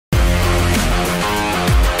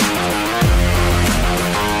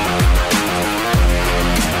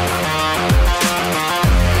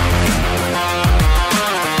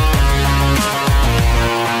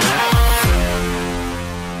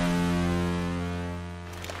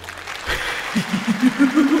ส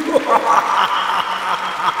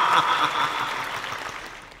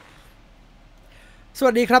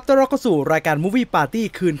วัสดีครับต้อนรับเข้าสู่รายการ Movie Party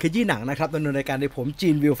คืนขยี้หนังนะครับดำเนินรายการโดยผมจี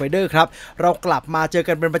นวิวไฟเดอร์ครับเรากลับมาเจอ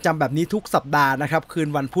กันเป็นประจำแบบนี้ทุกสัปดาห์นะครับคืน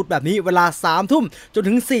วันพุธแบบนี้เวลา 3 ทุ่มจน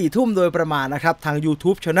ถึง 4 ทุ่มโดยประมาณนะครับทาง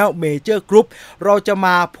YouTube Channel Major Group เราจะม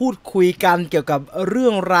าพูดคุยกันเกี่ยวกับเรื่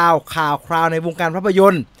องราวข่าวคราวในวงการภาพย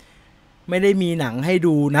นตร์ไม่ได้มีหนังให้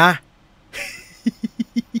ดูนะ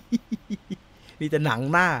มีแต่หนัง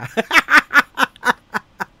หน้า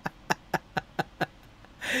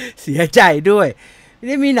เสียใจด้วยไม่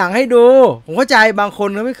ได้มีหนังให้ดูผมเข้าใจบางคน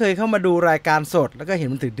เขาไม่เคยเข้ามาดูรายการสดแล้วก็เห็น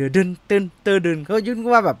มันถึงเดินเขายุ่ง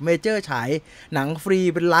ว่าแบบเมเจอร์ฉายหนังฟรี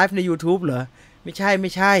เป็นไลฟ์ใน YouTube เหรอไม่ใ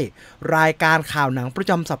ช่รายการข่าวหนังประ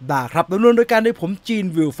จำสัปดาห์ครับดำเนินโดยการโดยผมจีน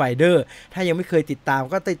วิวไฟเดอร์ถ้ายังไม่เคยติดตาม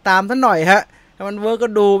ก็ติดตามท่านหน่อยฮะถ้ามันเวิร์กก็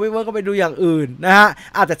ดูไม่เวิร์กก็ไปดูอย่างอื่นนะฮะ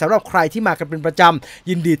แต่สำหรับใครที่มากันเป็นประจำ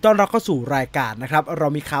ยินดีต้อนรับเข้าสู่รายการนะครับเรา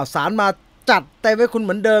มีข่าวสารมาจัดแต่ไว้คุณเห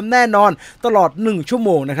มือนเดิมแน่นอนตลอด1ชั่วโม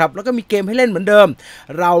งนะครับแล้วก็มีเกมให้เล่นเหมือนเดิม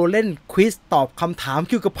เราเล่นควิซตอบคำถาม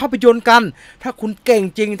เกี่ยวกับภาพยนตร์กันถ้าคุณเก่ง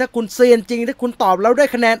จริงถ้าคุณเซียนจริงถ้าคุณตอบแล้วได้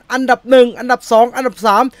คะแนนอันดับ1อันดับ2อันดับ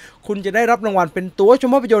3คุณจะได้รับรางวัลเป็นตั๋วช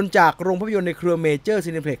มภาพยนตร์จากโรงภาพยนตร์ในเครือเมเจอร์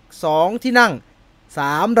ซีนิเพล็กซ์2ที่นั่ง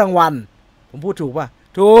3รางวัลผมพูดถูกป่ะ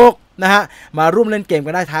ถูกนะฮะมาร่วมเล่นเกม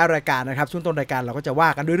กันได้ท้ายรายการนะครับช่วงต้นรายการเราก็จะว่า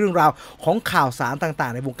กันด้วยเรื่องราวของข่าวสารต่า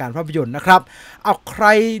งๆในวงการภาพยนตร์นะครับเอาใคร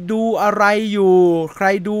ดูอะไรอยู่ใคร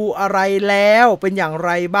ดูอะไรแล้วเป็นอย่างไ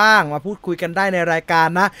รบ้างมาพูดคุยกันได้ในรายการ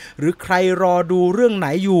นะหรือใครรอดูเรื่องไหน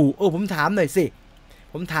อยู่ผมถามหน่อยสิ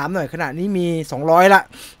ผมถามหน่อยขณะนี้มี200ละ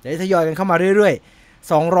เดี๋ยวทยอยกันเข้ามาเรื่อย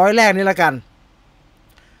ๆ200แรกนี่ละกัน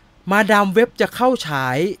มาดามเว็บจะเข้าฉา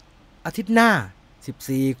ยอาทิตย์หน้า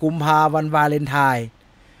14กุมภาพันธ์วันวาเลนไทน์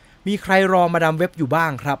มีใครรอมาดามเว็บอยู่บ้า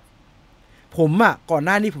งครับผมก่อนห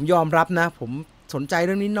น้านี้ผมยอมรับนะผมสนใจเ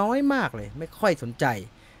รื่องนี้น้อยมากเลยไม่ค่อยสนใจ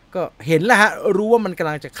ก็เห็นแล้วฮะรู้ว่ามันกำ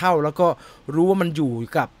ลังจะเข้าแล้วก็รู้ว่ามันอยู่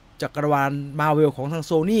กับจักรวาลมาเวลของทางโ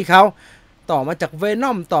ซนี่เขาต่อมาจากเวน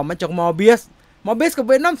อมต่อมาจากมอร์เบียสกับเ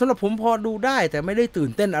วนอมสำหรับผมพอดูได้แต่ไม่ได้ตื่น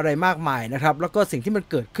เต้นอะไรมากมายนะครับแล้วก็สิ่งที่มัน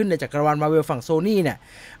เกิดขึ้นในจักรวาลมาเวลฝั่งโซนี่เนี่ย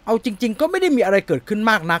เอาจริงๆก็ไม่ได้มีอะไรเกิดขึ้น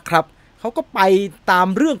มากนักครับเขาก็ไปตาม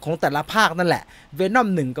เรื่องของแต่ละภาคนั่นแหละเวนอม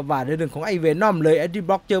1กับว่าในเรื่องของไอ้เวนอมเลยไอ้ที่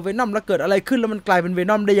บล็อกเจอเวนอมแล้วเกิดอะไรขึ้นแล้วมันกลายเป็นเว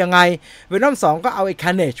นอมได้ยังไงเวนอม2ก็เอาไอ้ค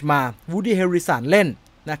าร์เนจมาวูดดี้เฮริสันเล่น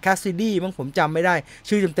นะแคสซิดี้มั้งผมจำไม่ได้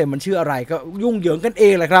ชื่อเต็มๆมันชื่ออะไรก็ยุ่งเหยิงกันเอ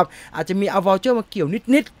งแหละครับอาจจะมีอัลวอลเจอร์มาเกี่ยว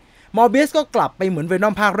นิดๆมอร์เบียสก็กลับไปเหมือนเวน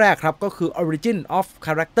อมภาคแรกครับก็คือ Origin of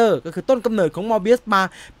Character ก็คือต้นกำเนิดของมอร์เบียสมา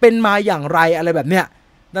เป็นมาอย่างไรอะไรแบบเนี้ย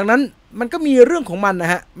ดังนั้นมันก็มีเรื่องของมันน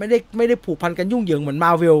ะฮะไม่ได้ผูกพันกันยุ่งเหยิงเหมือนมา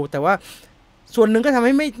เวลแต่ว่าส่วนหนึ่งก็ทำใ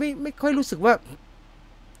ห้ไม่ค่อยรู้สึกว่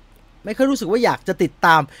าอยากจะติดต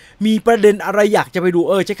ามมีประเด็นอะไรอยากจะไปดู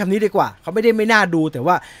ใช้คำนี้ดีกว่าเขาไม่ได้ไม่น่าดูแต่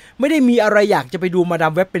ว่าไม่ได้มีอะไรอยากจะไปดูมาดา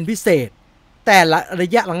มเว็บเป็นพิเศษแต่ละระ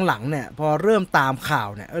ยะหลังๆเนี่ยพอเริ่มตามข่าว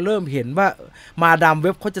เนี่ยเริ่มเห็นว่ามาดามเ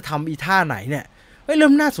ว็บเขาจะทำอีท่าไหนเนี่ยเริ่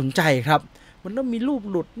มน่าสนใจครับมันต้องมีรูป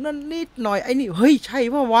หลุดนั่นนิดหน่อยไอ้นี่เฮ้ยใช่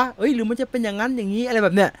ป่ะวะหรือมันจะเป็นอย่างนั้นอย่างนี้อะไรแบ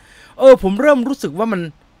บเนี้ยผมเริ่มรู้สึกว่า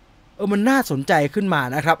มันน่าสนใจขึ้นมา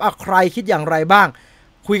นะครับใครคิดอย่างไรบ้าง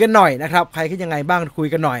คุยกันหน่อยนะครับใครคิดยังไงบ้างคุย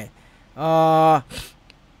กันหน่อย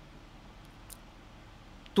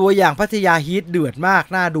ตัวอย่างพัทยาฮีทเดือดมาก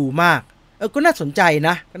น่าดูมากก็น่าสนใจน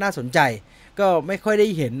ะก็น่าสนใจก็ไม่ค่อยได้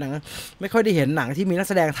เห็นหนังที่มีนัก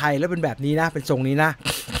แสดงไทยแล้วเป็นแบบนี้นะเป็นทรงนี้นะ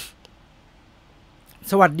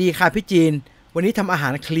สวัสดีค่ะพี่จีนวันนี้ทำอาหา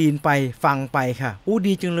รคลีนไปฟังไปค่ะ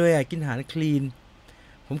ดีจังเลยกินอาหารคลีน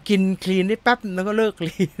ผมกินคลีนได้แป๊บแล้วก็เลิกค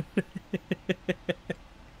ลีน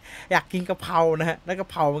อยากกินกะเพรานะฮะแล้วกะ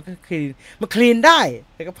เพรามันก็คลีนมันคลีนได้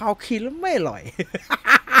แต่กะเพราคลีนแล้วไม่อร่อย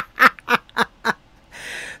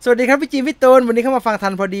สวัสดีครับพี่จีนพี่ตูนวันนี้เข้ามาฟังทั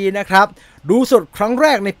นพอดีนะครับดูสดครั้งแร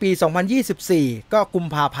กในปี2024ก็กุม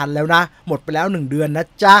ภาพันธ์แล้วนะหมดไปแล้ว1เดือนนะ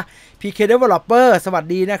จ๊ะ PK Developer สวัส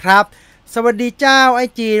ดีนะครับสวัสดีเจ้าไอ้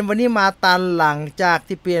จีนวันนี้มาตันหลังจาก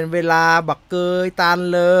ที่เปลี่ยนเวลาบักเกยตัน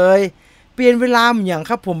เลยเปลี่ยนเวลาอย่าง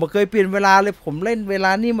ครับผมบ่เคยเปลี่ยนเวลาเลยผมเล่นเวล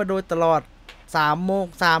านี่มาโดยตลอด3 โมง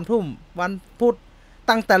 3 ทุ่มวันพุธ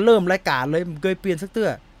ตั้งแต่เริ่มรายการเลยเคยเปลี่ยนสักเตื้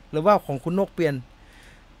อหรือว่าของคุณนกเปลี่ยน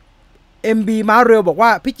MB มาเร็วบอกว่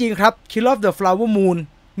าพี่จีนครับ Kill of the Flower Moon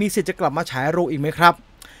มีสิทธิ์จะกลับมาฉายโรงอีกไหมครับ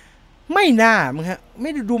ไม่น่ามั้งฮะไ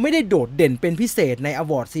ม่ได้โดดเด่นเป็นพิเศษใน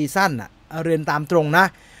Award Season เรียนตามตรงนะ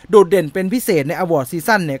โดดเด่นเป็นพิเศษใน Award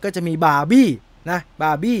Season เนี่ยก็จะมีบาร์บี้นะบ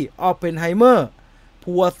าร์บี้ออปเพนไฮเมอร์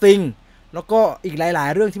พัวติงแล้วก็อีกหลาย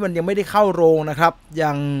ๆเรื่องที่มันยังไม่ได้เข้าโรงนะครับอย่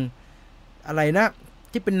างอะไรนะ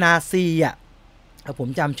ที่เป็นนาซีผม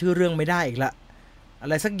จำชื่อเรื่องไม่ได้อีกละอะ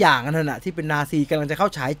ไรสักอย่างนั่นน่ะที่เป็นนาซีกำลังจะเข้า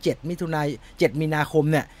ฉาย7 มีนาคม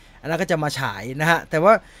เนี่ย อันนั้นก็จะมาฉายนะฮะแต่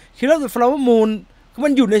ว่า Killer of the Flower Moon มั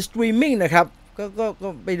นอยู่ในสตรีมมิ่งนะครับก็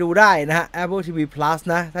ไปดูได้นะฮะ Apple TV Plus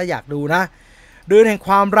นะถ้าอยากดูนะเดือนแห่งค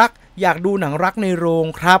วามรักอยากดูหนังรักในโรง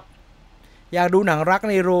ครับอยากดูหนังรัก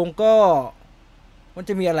ในโรงก็มันจ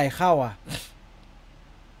ะมีอะไรเข้าอ่ะ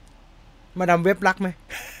มาดามเว็บรักไหม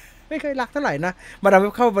ไม่เคยรักเท่าไหร่นะมาดามเว็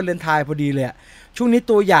บเข้าวาเลนไทน์พอดีเลยอะช่วงนี้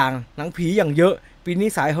ตัวอย่างหนังผีอย่างเยอะปีนี้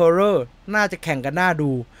สายฮอร์เรอร์น่าจะแข่งกันหน้า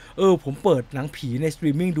ดูผมเปิดหนังผีในสตรี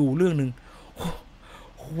มมิ่งดูเรื่องนึง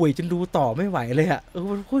ห่วยจนดูต่อไม่ไหวเลยอะ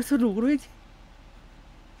โคตรสนุกด้วย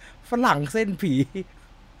ฝรั่งเส้นผี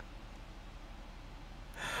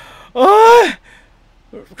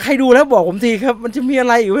ใครดูแล้วบอกผมทีครับมันจะมีอะ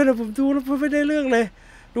ไรอยู่ไหมนะผมดูแล้วไม่ได้เรื่องเลย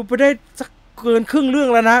ดูไปได้สักเกินครึ่งเรื่อง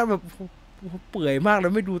แล้วนะแบบเปื่อยมากเล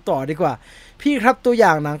ยไม่ดูต่อดีกว่าพี่ครับตัวอย่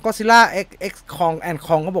างหนัง Godzilla X Kong and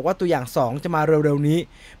Kong เขาบอกว่าตัวอย่าง2จะมาเร็วๆนี้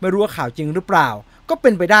ไม่รู้ว่าข่าวจริงหรือเปล่าก็เป็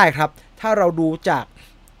นไปได้ครับถ้าเราดูจาก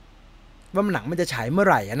ว่าหนังมันจะฉายเมื่อ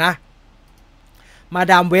ไหร่นะมา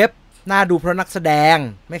ดามเว็บน่าดูเพราะนักแสดง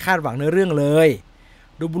ไม่คาดหวังในเรื่องเลย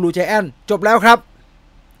ดูบลูไจแอนท์จบแล้วครับ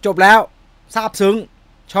จบแล้วซาบซึ้ง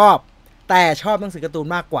ชอบแต่ชอบหนังสือการ์ตูน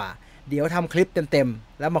มากกว่าเดี๋ยวทำคลิปเต็ม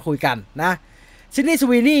ๆแล้วมาคุยกันนะซิดนีย์ส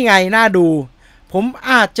วีนี่ไงน่าดูผม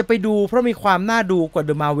อาจจะไปดูเพราะมีความน่าดูกว่า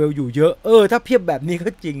The Marvel อยู่เยอะถ้าเทียบแบบนี้ก็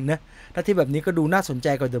จริงนะถ้าเทียบแบบนี้ก็ดูน่าสนใจ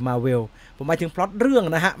กว่า The Marvel ผมหมายถึงพล็อตเรื่อง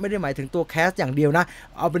นะฮะไม่ได้หมายถึงตัวแคสอย่างเดียวนะ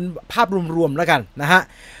เอาเป็นภาพรวมๆแล้วกันนะฮะ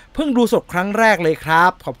เพิ่งดูสดครั้งแรกเลยครั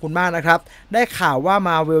บขอบคุณมากนะครับได้ข่าวว่า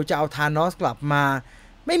Marvel จะเอาธานอสกลับมา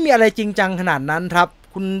ไม่มีอะไรจริงจังขนาดนั้นครับ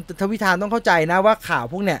คุณทวิธานต้องเข้าใจนะว่าข่าว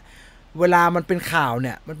พวกเนี้ยเวลามันเป็นข่าวเ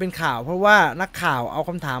นี่ยมันเป็นข่าวเพราะว่านักข่าวเอา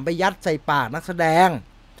คำถามไปยัดใส่ปากนักแสดง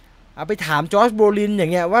เอาไปถามจอร์จโบลินอย่า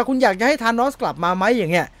งเงี้ยว่าคุณอยากจะให้ธานอสกลับมาไหมอย่า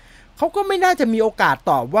งเงี้ยเขาก็ไม่น่าจะมีโอกาส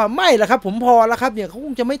ตอบว่าไม่ละครับผมพอแล้วครับเนี่ยเขาค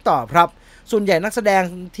งจะไม่ตอบครับส่วนใหญ่นักแสดง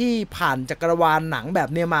ที่ผ่านจักรวาลหนังแบบ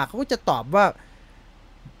เนี้ยมาเขาก็จะตอบว่า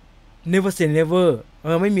never say never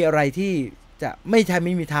ไม่มีอะไรที่จะไม่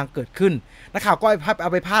มีทางเกิดขึ้นนักข่าวก็เอา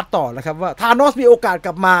ไปพาดต่อแล้วครับว่าธานอสมีโอกาสก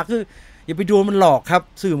ลับมาคืออย่าไปดูมันหลอกครับ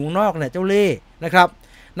สื่อเมืองนอกเนี่ยเจ้าเล่ห์นะครับ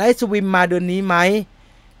ไนท์สวิมมาเดือนนี้ไหม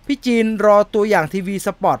พี่จีนรอตัวอย่างทีวีส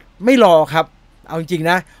ปอตไม่รอครับเอาจริงๆ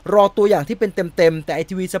นะรอตัวอย่างที่เป็นเต็มแต่ไอ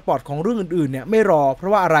ทีวีสปอตของเรื่องอื่นๆเนี่ยไม่รอเพรา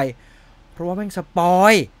ะว่าอะไรเพราะว่าแม่งสปอ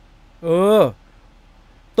ย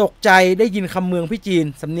ตกใจได้ยินคำเมืองพี่จีน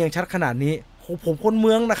สำเนียงชัดขนาดนี้ผมคนเ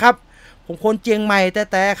มืองนะครับผมคนเจียงใหม่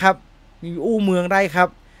แต่ครับมีอู้เมืองได้ครับ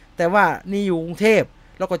แต่ว่านี่อยู่กรุงเทพ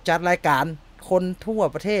แล้วก็จัดรายการคนทั่ว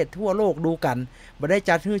ประเทศทั่วโลกดูกันไม่ได้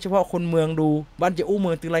จัดเฉพาะคนเมืองดูบ้านจะอู้เมื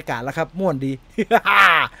องตึงรายการแล้วครับม่วนดี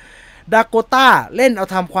ดาโกต้าเล่นเอา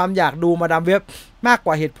ทำความอยากดูมาดามเว็บมากก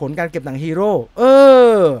ว่าเหตุผลการเก็บหนังฮีโร่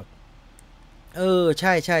ใ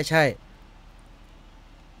ช่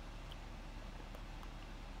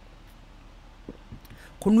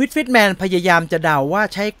คุณวิทฟิตแมนพยายามจะเดาว่า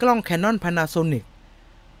ใช้กล้อง Canon Panasonic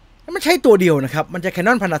มันใช้ตัวเดียวนะครับมันจะ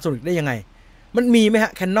Canon Panasonic ได้ยังไงมันมีไหมฮ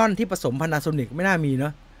ะ Canon ที่ผสม Panasonic ไม่น่ามีเนา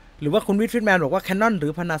ะหรือว่าคุณวิทฟิตแมนบอกว่า Canon หรื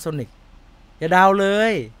อ Panasonic อย่าเดาเล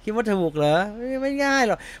ยคิดว่าถูกเหรอไม่ง่ายห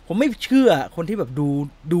รอกผมไม่เชื่อคนที่แบบ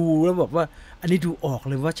ดูแล้วบอกว่าอันนี้ดูออก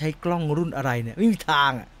เลยว่าใช้กล้องรุ่นอะไรเนี่ยไม่มีทา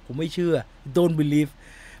งผมไม่เชื่อ don't believe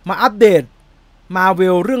มาอัปเดต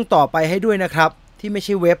Marvel เรื่องต่อไปให้ด้วยนะครับที่ไม่ใ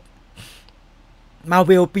ช่เว็บ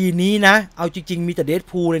Marvel ปีนี้นะเอาจริงๆมีแต่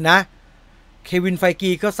Deadpool เลยนะเควินไฟ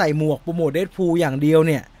กีก็ใส่หมวกโปรโมท Deadpool อย่างเดียว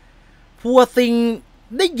เนี่ยพัวซิง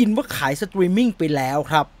ได้ยินว่าขายสตรีมมิ่งไปแล้ว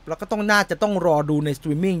ครับแล้วก็น่าจะต้องรอดูในสต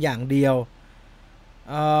รีมมิ่งอย่างเดียว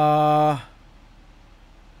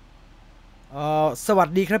สวัส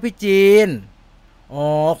ดีครับพี่จีน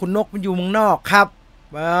คุณนกมันอยู่เมืองนอกครับ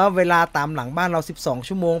เวลาตามหลังบ้านเรา12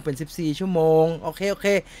ชั่วโมงเป็น14ชั่วโมงโอเค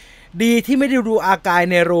ดีที่ไม่ได้ดูอากาย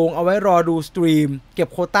ในโรงเอาไว้รอดูสตรีมเก็บ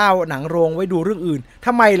โควต้าหนังโรงไว้ดูเรื่องอื่นท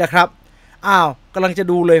ำไมล่ะครับกำลังจะ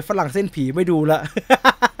ดูเลยฝรั่งเส้นผีไม่ดูละ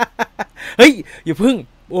เฮ้ยอย่าพึ่ง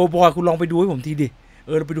บอยคุณลองไปดูให้ผมทีดิ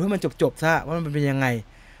เราไปดูให้มันจบซะว่ามันเป็นยังไง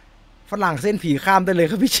ฝรั่งเส้นผีข้ามได้เลย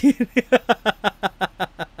ครับพี่ชิน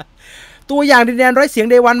ตัวอย่างดินแดนไร้เสียง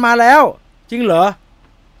เดวันมาแล้วจริงเหรอ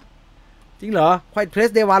Quiet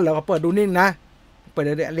Place Day 1เหรอเปิดดูนิ่งนะเปิด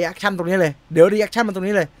รีแอคชั่นตรงนี้เลยเดี๋ยวรีแอคชั่นมันตรง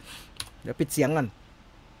นี้เลยเดี๋ยวปิดเสียงก่อน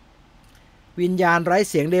วิญญาณไร้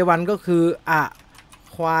เสียง Day 1ก็คือ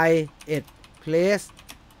Quiet Place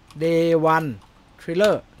Day 1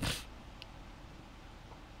 Thriller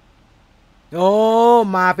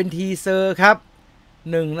มาเป็นทีเซอร์ครับ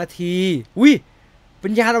1 นาทีเป็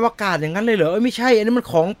นยานอวกาศอย่างนั้นเลยเหรอไม่ใช่อันนี้มัน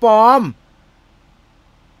ของปลอม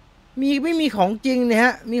ไม่มีของจริงเนี่ยฮ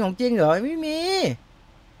ะมีของจริงเหรอไ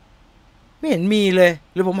ม่เห็นมีเลย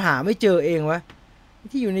หรือผมหาไม่เจอเองวะ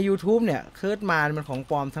ที่อยู่ใน YouTube เนี่ยเคิร์ชมามันของ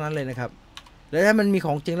ปลอมทั้งนั้นเลยนะครับ แล้วถ้ามันมีข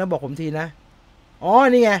องจริงแล้วบอกผมทีนะอ๋อ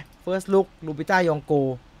นี่ไง first look ลูปิต้ายองโก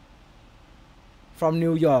from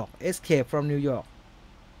New York escape from New York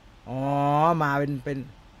อ๋อมาเป็น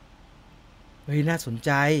เฮ้ยน่าสนใ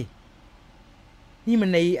จนี่มัน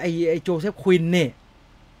ในไอโจเซฟควินนี่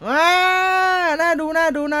น่าดู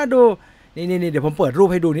นี่เดี๋ยวผมเปิดรูป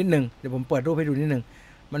ให้ดูนิดนึง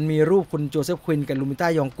มันมีรูปคุณโจเซฟควินกับลูมิต้า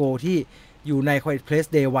ยองโกที่อยู่ใน Quiet Place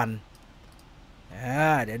Day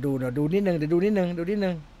 1เดี๋ยวดูนิดนึ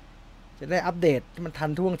งจะได้อัปเดตมันทัน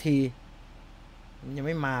ท่วงทีมันยังไ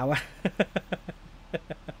ม่มาวะ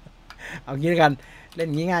เอางี้กันเล่น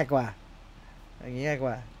งี้ง่ายกว่า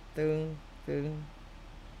ตึง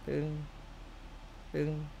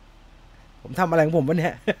ผมทำอะไรของผมวะเนี่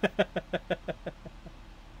ย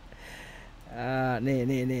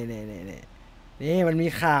นี่มันมี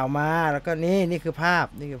ข่าวมาแล้วก็นี่คือภาพ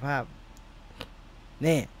นี่ภา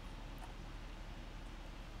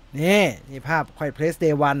พ Quiet Place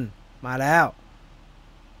Day 1มาแล้ว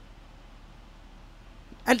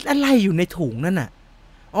อะไรอยู่ในถุงนั่นน่ะ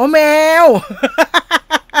อ๋อแมว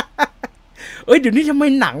เดี๋ยวนี้ทำไม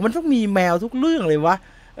หนังมันต้องมีแมวทุกเรื่องเลยวะ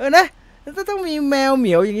นะต้องมีแมวเห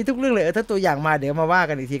มียวอย่างนี้ทุกเรื่องเลยถ้าตัวอย่างมาเดี๋ยวมาว่า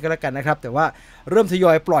กันอีกทีก็แล้วกันนะครับแต่ว่าเริ่มทย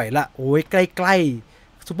อยปล่อยละโอ้ยใกล้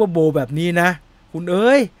ๆซุปเปอร์โบว์แบบนี้นะคุณ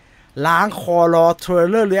ล้างคอรอเทรล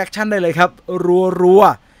เลอร์รีแอคชั่นได้เลยครับรัว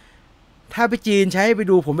ถ้าไปจีนใช้ไป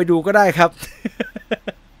ดูผมไปดูก็ได้ครับ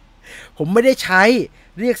ผมไม่ได้ใช้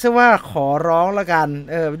เรียกซะว่าขอร้องละกัน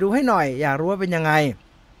ไปดูให้หน่อยอยากรู้ว่าเป็นยังไง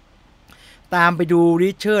ตามไปดูริ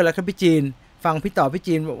เชอร์แล้วครับพี่จีนฟังพี่ต่อพี่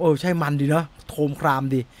จีนใช่มันดีเนาะโทมคราม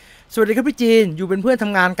ดีสวัสดีครับพี่จีนอยู่เป็นเพื่อนท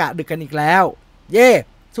ำงานกะดึกกันอีกแล้วเย่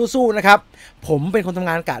สู้ๆนะครับผมเป็นคนทำ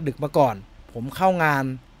งานกะดึกมาก่อนผมเข้างาน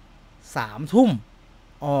3 ทุ่ม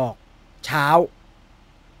ออกเช้า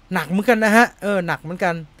หนักเหมือนกันนะฮะหนักเหมือนกั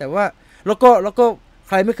นแต่ว่าแล้วก็ใ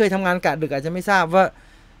ครไม่เคยทำงานกะดึกอาจจะไม่ทราบว่า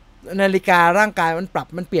นาฬิการ่างกายมันปรับ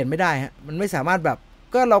มันเปลี่ยนไม่ได้ฮะมันไม่สามารถแบบ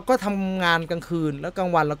ก็เราก็ทำงานกลางคืนแล้วกลา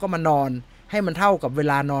งวันเราก็มานอนให้มันเท่ากับเว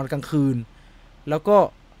ลานอนกลางคืนแล้วก็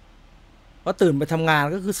ตื่นไปทำงาน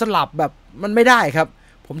ก็คือสลับแบบมันไม่ได้ครับ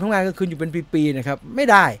ผมทำงานกลางคืนอยู่เป็นปีๆนะครับไม่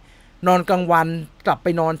ได้นอนกลางวันกลับไป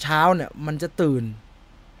นอนเช้าเนี่ยมันจะตื่น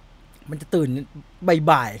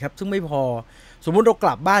บ่ายๆครับซึ่งไม่พอสมมุติเราก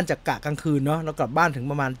ลับบ้านจากกะกลางคืนเนาะเรากลับบ้านถึง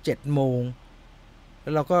ประมาณ7 โมงแล้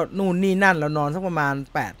วเราก็นู่นนี่นั่นเรานอนสักประมาณ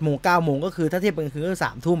8 โมง 9 โมงก็คือถ้าเทียบกันคือ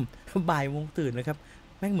3 ทุ่มบ่ายโมงตื่นนะครับ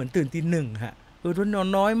แม่งเหมือนตื่นตี 1ฮะนอน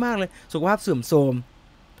น้อยมากเลยสุขภาพเสื่อมโทรม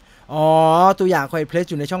ตัวอย่างQuiet Place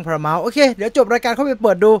อยู่ในช่อง Paramount โอเคเดี๋ยวจบรายการเข้าไปเ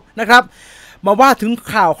ปิดดูนะครับมาว่าถึง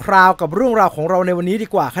ข่าวคราวกับเรื่องราวของเราในวันนี้ดี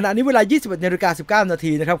กว่าขณะนี้เวลา 21:19 นา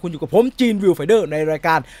ทีนะครับคุณอยู่กับผมจีนวิวไฟเดอร์ในรายก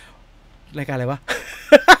ารอะไรวะ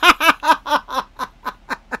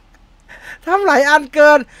ทำหลายอันเ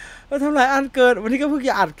กินวันนี้ก็เพิ่งจ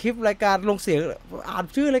ะอัดคลิปรายการลงเสียงอ่าน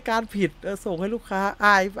ชื่อรายการผิดส่งให้ลูกค้าอ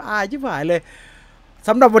ายชิบหายเลยส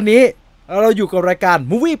ำหรับวันนี้เราอยู่กับรายการ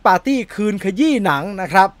Movie Party คืนขยี้หนังนะ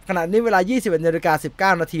ครับขณะนี้เวลา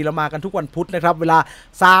 21:19 นาทีเรามากันทุกวันพุธนะครับเวลา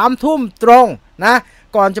 3 ทุ่มตรงนะ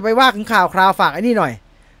ก่อนจะไปว่าถึงข่าวคราวฝากไอ้นี่หน่อย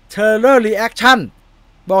Trailer Reaction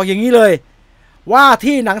บอกอย่างนี้เลยว่า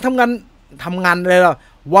ที่หนังทำงานเลยเหรอ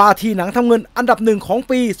ว่าที่หนังทำเงินอันดับ1ของ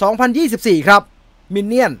ปี 2024 ครับ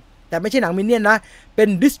Minion แต่ไม่ใช่หนัง Minion นะเป็น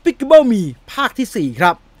Despicable Me ภาคที่4ค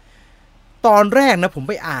รับตอนแรกนะผม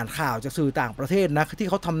ไปอ่านข่าวจากสื่อต่างประเทศนะที่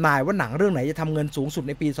เขาทำนายว่าหนังเรื่องไหนจะทำเงินสูงสุดใ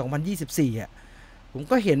นปี 2024 อ่ะผม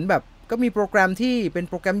ก็เห็นแบบก็มีโปรแกรมที่เป็น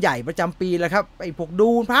โปรแกรมใหญ่ประจำปีแล้วครับไอ้พวกดู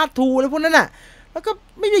พาร์ท 2อะไรพวกนั้นน่ะแล้วก็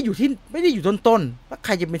ไม่ได้อยู่ต้นๆแล้วใค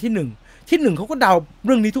รจะเป็นที่1เขาก็เดาเ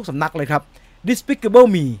รื่องนี้ทุกสำนักเลยครับ Despicable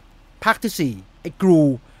Me ภาคที่4ไอ้กรู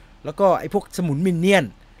แล้วก็ไอ้พวกสมุนมินเนี่ยน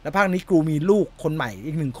แล้วภาคนี้กรูมีลูกคนใหม่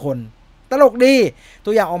อีก1 คนตลกดีตั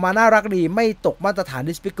วอย่างออกมาน่ารักดีไม่ตกมาตรฐาน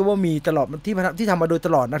Despicable Me ตลอดที่ทำมาโดยต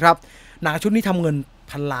ลอดนะครับหนังชุดนี้ทำเงิน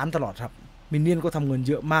1,000 ล้านตลอดครับมินเนี่ยนก็ทำเงิน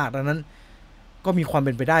เยอะมากดังนั้นก็มีความเ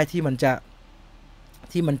ป็นไปได้ที่มัน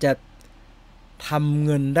จะทำเ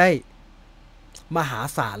งินได้มหา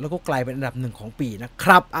ศาลแล้วก็กลายเป็นอันดับ1ของปีนะค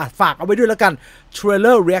รับฝากเอาไว้ด้วยแล้วกัน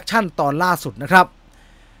Trailer Reaction ตอนล่าสุดนะครับ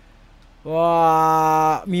ว่า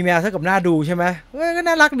มีแมวเท่ากับหน้าดูใช่ไหมก็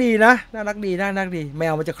น่ารักดีนะน่ารักดีแม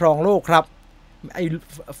วมันจะครองโลกครับไอ้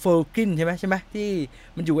เฟอร์กินใช่ไหมที่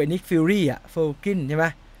มันอยู่ไอ้นิกฟิลลี่อะเฟอร์กินใช่ไหม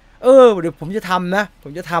เดี๋ยวผมจะ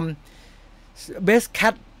ทำbest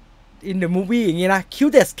cat in the movie อย่างงี้นะ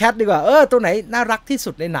cutest cat ดีกว่าตัวไหนน่ารักที่สุ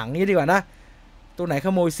ดในหนังนี้ดีกว่านะตัวไหนข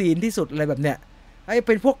โมยซีนที่สุดอะไรแบบเนี้ยไอ้เ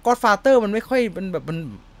ป็นพวก Godfather มันไม่ค่อย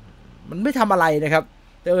มันไม่ทำอะไรนะครับ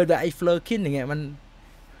แต่ไอ้เฟอร์กินอย่างเงี้ยมัน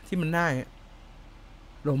ที่มันหน้า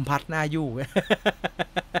ลมพัดหน้ายู่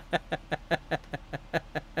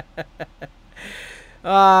โ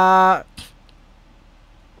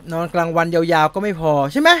นอนกลางวันยาวๆก็ไม่พอ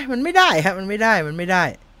ใช่ไหมมันไม่ได้ครับมันไม่ได้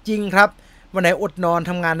จริงครับวันไหนอดนอน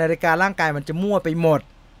ทำงานในรายการร่างกายมันจะมั่วไปหมด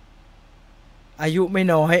อายุไม่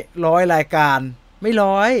น้อย100 รายการไม่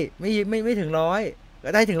ร้อยไม่ถึง100ก็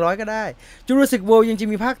ได้ถึง100ก็ได้จูราสสิกเวิลด์ยังจะ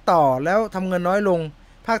มีภาคต่อแล้วทำเงินน้อยลง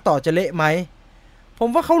ภาคต่อจะเละไหมผม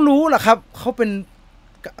ว่าเขารู้แหละครับเขาเป็น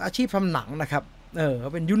อาชีพทำหนังนะครับเขา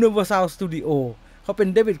เป็น Universal Studio เขาเป็น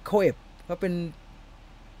เดวิดโคเอฟเขาเป็น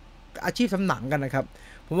อาชีพทำหนังกันนะครับ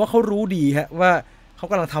ผมว่าเขารู้ดีฮะว่าเขา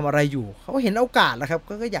กำลังทำอะไรอยู่เขาเห็นโอกาสแล้วครับ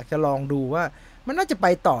ก็อยากจะลองดูว่ามันน่าจะไป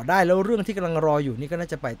ต่อได้แล้วเรื่องที่กำลังรออยู่นี่ก็น่า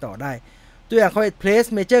จะไปต่อได้ตัวอย่างเขา Place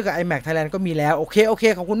Major กับ iMac Thailand ก็มีแล้วโอเค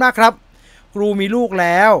ขอบคุณมากครับครูมีลูกแ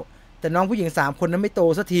ล้วแต่น้องผู้หญิง3คนนั้นไม่โต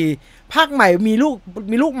สักทีภาคใหม่มี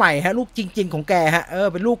ลูกใหม่ฮะลูกจริงๆของแกฮะ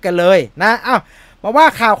เป็นลูกแกเลยนะอ้าวมาว่า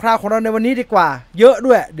ข่าวคราวของเราในวันนี้ดีกว่าเยอะ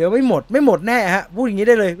ด้วยเดี๋ยวไม่หมดแน่ฮะพูดอย่างนี้ไ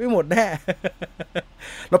ด้เลยไม่หมดแน่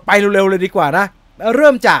เราไปเร็วๆเลยดีกว่านะเริ่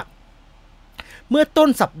มจากเมื่อต้น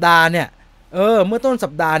สัปดาห์เนี่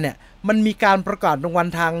ยมันมีการประกาศรางวัล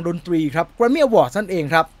ทางดนตรีครับ Grammy Awards นั่นเอง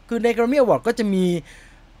ครับคือใน Grammy Awards ก็จะ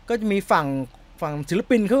มีฝั่งศิล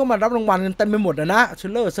ปินเขาก็มารับรางวัลกันเต็มไปหมดนะ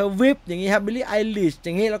Taylor Swift อย่างงี้ครับ Billie Eilish อ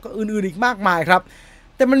ย่างงี้แล้วก็อื่นๆอีกมากมายครับ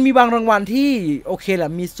แต่มันมีบางรางวัลที่โอเคแหล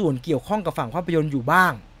ะมีส่วนเกี่ยวข้องกับฝั่งภาพยนตร์อยู่บ้า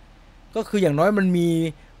งก็คืออย่างน้อยมันมี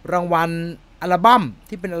รางวัลอัลบั้ม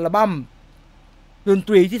ที่เป็นอัลบั้มดนต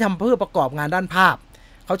รีที่ทำเพื่อประกอบงานด้านภาพ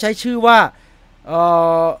เขาใช้ชื่อว่า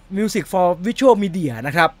Music for Visual Media น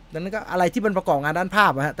ะครับดังนั้นก็อะไรที่เป็นประกอบงานด้านภา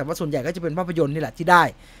พนะฮะแต่ว่าส่วนใหญ่ก็จะเป็นภาพยนตร์นี่แหละที่ได้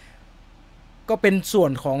ก็เป็นส่ว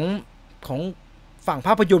นของฝั่งภ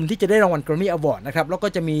าพยนตร์ที่จะได้รางวัล Grammy Award นะครับแล้วก็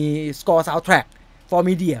จะมี Score Soundtrack for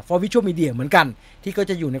Media for Visual Media เหมือนกันที่ก็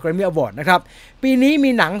จะอยู่ใน Grammy Award นะครับปีนี้มี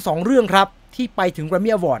หนัง2เรื่องครับที่ไปถึง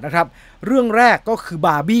Grammy Award นะครับเรื่องแรกก็คือ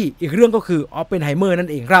Barbie อีกเรื่องก็คือ Oppenheimer นั่น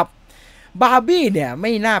เองครับ Barbie เนี่ยไ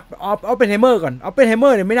ม่น่าOppenheimer ก่อน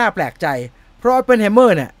Oppenheimer เนี่ยไม่น่าแปลกใจเพราะ Oppenheimer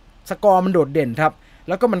เนี่ยสกอร์มันโดดเด่นครับแ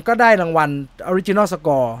ล้วก็มันก็ได้รางวัล Original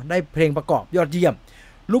Score ได้เพลงประกอบยอดเยี่ยม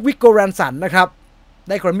ลูกวิกโกรันสันนะครับ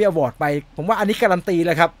ได้ Grammy Award ไปผมว่าอันนี้การันตีแ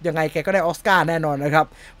ล้วครับยังไงแกก็ได้ออสการ์แน่นอนนะครับ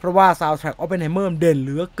เพราะว่า Soundtrack Oppenheimer เด่นเห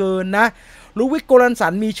ลือเกินนะลูกวิกโกรันสั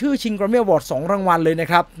นมีชื่อชิง Grammy Award 2 รางวัลเลยนะ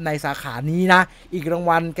ครับในสาขานี้นะอีกราง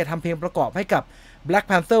วัลแกทำเพลงประกอบให้กับ Black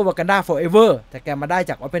Panther Wakanda Forever แต่แกมาได้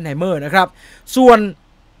จาก Oppenheimer นะครับส่วน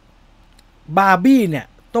Barbie เนี่ย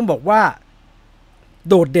ต้องบอกว่า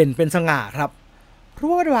โดดเด่นเป็นสง่าครับเพราะ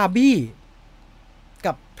ว่า Barbie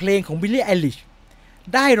กับเพลงของ Billie Eilish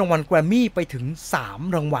ได้รางวัลแกรมมี่ไปถึง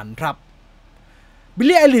3 รางวัลครับ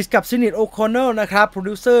Billie Eilish กับ Sinead O'Connor นะครับโปร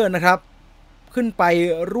ดิวเซอร์นะครับขึ้นไป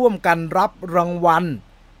ร่วมกันรับรางวัล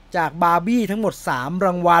จาก Barbie ทั้งหมด3 ร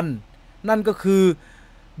างวัลนั่นก็คือ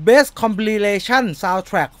Best Compilation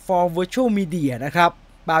Soundtrack for Virtual Media นะครับ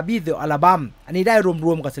Barbie The Album อันนี้ได้ร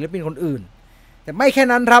วมๆกับศิลปินคนอื่นแต่ไม่แค่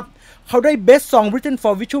นั้นครับเขาได้ Best Song Written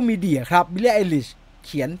for Visual Media ครับ Billie Eilish เ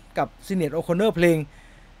ขียนกับ Sinead O'Connor เพลง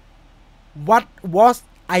What Was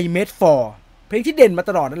I Made For เพลงที่เด่นมา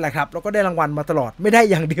ตลอดนั่นแหละครับแล้วก็ได้รางวัลมาตลอดไม่ได้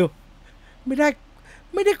อย่างเดียวไม่ไ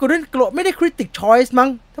ด้ Golden Globe ไม่ได้ Critic Choice มั้ง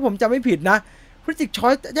ถ้าผมจำไม่ผิดนะ Critic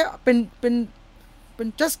Choice จะเป็น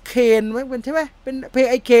Just Kane มั้งเป็นใช่ไหมเป็นเพลง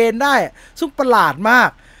ไอเคนได้ซึ่งประหลาดมาก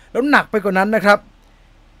แล้วหนักไปกว่านั้นนะครับ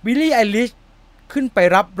Billie Eilish ขึ้นไป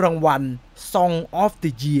รับรางวัล Song of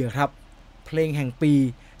the Year ครับเพลงแห่งปี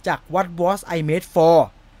จาก What Was I Made For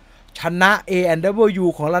ชนะ A&W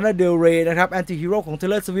ของ Lana Del Rey นะครับ Anti-Hero ของ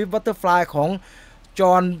Taylor Swift Butterfly ของ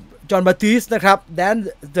John Batiste นะครับ Dance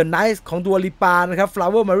the Night ของ Dua Lipa นะครับ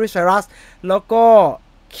Flower Mary Cyrus แล้วก็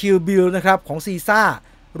Kill Bill นะครับของ SZA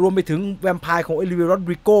รวมไปถึง Vampire ของ Olivia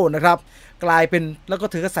Rodrigo นะครับกลายเป็นแล้วก็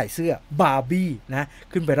เธอก็ใส่เสื้อ Barbie นะ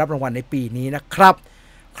ขึ้นไปรับรางวัลในปีนี้นะครับ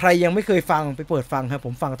ใครยังไม่เคยฟังไปเปิดฟังครับผ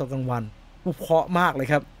มฟังตอนกลางวันเพราะมากเลย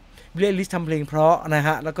ครับBillie Eilish ทำเพลงเพราะนะฮ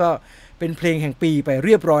ะแล้วก็เป็นเพลงแห่งปีไปเ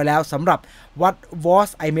รียบร้อยแล้วสำหรับ What Was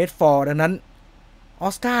I Made For ดังนั้นออ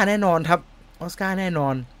สการ์แน่นอนครับออสการ์แน่นอ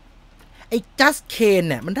นไอ้ Just Kane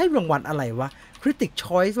เนี่ยมันได้รางวัลอะไรวะ Critic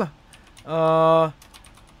Choice ป่ะ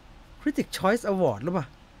Critic Choice Award หรือเปล่า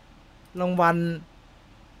รางวัล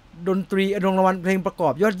ดนตรีรางวัลเพลงประกอ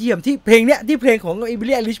บยอดเยี่ยมที่เพลงเนี้ยที่เพลงของ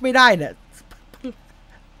Billie Eilish ไม่ได้เนี่ย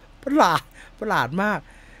ประหลาดมาก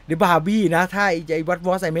เดี๋ยวบาร์บี้นะถ้าไอ้ What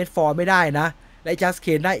Was I Made For ไม่ได้นะและ Just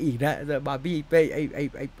Kane ได้อีกนะแต่บาร์บี้ไปไ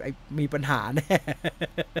อ้มีปัญหาแน่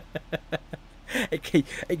ไอ้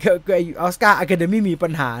ออสการ์อะคาเดมี่มีปั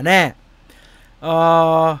ญหาแน่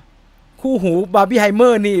คู่หูบาร์บี้ไฮเมอ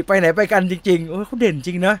ร์นี่ไปไหนไปกันจริงๆเขาเด่นจ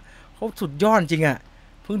ริงนะเขาสุดยอดจริงอ่ะ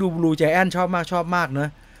เพิ่งดูบลูใจแอนชอบมากนะ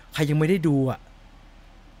ใครยังไม่ได้ดูอ่ะ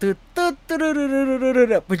ตื่น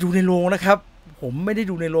ไปดูในโรงนะครับผมไม่ได้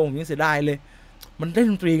ดูในโรงผมยังเสียดายเลยมันได้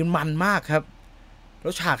ดนตรีกันมันมากครับ แล้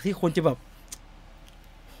วฉากที่คนจะแบบ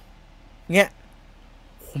เงี้ย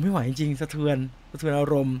ผมไม่ไหวจริงๆสะเทือนอา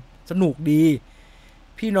รมณ์สนุกดี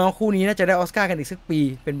พี่น้องคู่นี้น่าจะได้ออสการ์กันอีกสักปี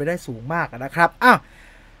เป็นไปได้สูงมากนะครับอ้าว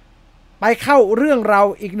ไปเข้าเรื่องเรา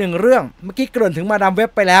อีกหนึ่งเรื่องเมื่อกี้เกริ่นถึงมาดามเว็บ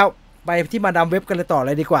ไปแล้วไปที่มาดามเว็บกันเลยต่อเ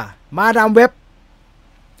ลยดีกว่ามาดามเว็บ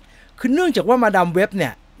คือเนื่องจากว่ามาดามเว็บเนี่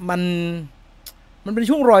ยมันเป็น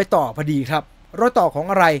ช่วงรอยต่อพอดีครับรอยต่อของ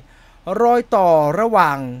อะไรรอยต่อระหว่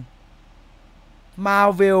าง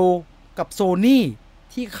Marvel กับ Sony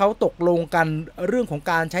ที่เขาตกลงกันเรื่องของ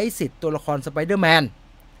การใช้สิทธิ์ตัวละครสไปเดอร์แมน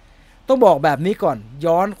ต้องบอกแบบนี้ก่อน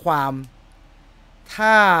ย้อนความ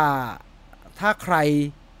ถ้าใคร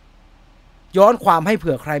ย้อนความให้เ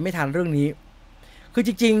ผื่อใครไม่ทันเรื่องนี้คือจ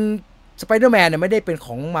ริงๆ Spider-Man เนี่ยไม่ได้เป็นข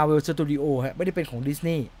อง Marvel Studio ฮะไม่ได้เป็นของ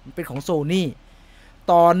Disney มันเป็นของ Sony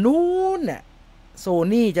ตอนนู้นเนี่ย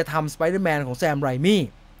Sony จะทำ Spider-Man ของแซมไรมี่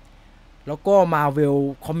แล้วก็ Marvel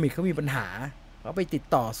Comics เขามีปัญหาเขาไปติด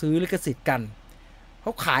ต่อซื้อลิขสิทธิ์กันเข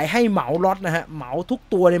าขายให้เหมาล็อตนะฮะเหมาทุก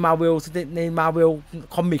ตัวใน Marvel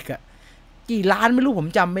Comics อะกี่ล้านไม่รู้ผม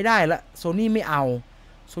จำไม่ได้ละ Sony ไม่เอา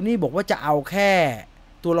Sony บอกว่าจะเอาแค่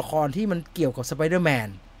ตัวละครที่มันเกี่ยวกับ Spider-Man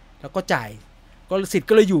แล้วก็จ่ายก็สิทธิ์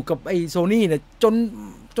ก็เลยอยู่กับไอ้ Sony เนี่ยจน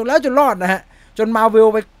แล้วจนรอดนะฮะจน Marvel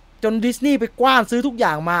ไปจน Disney ไปกว้านซื้อทุกอย่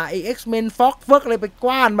างมาไอ้ X-Men Fox อะไรไปก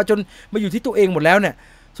ว้านมาจนมาอยู่ที่ตัวเองหมดแล้วเนี่ย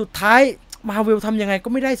สุดท้าย Marvel ทำยังไงก็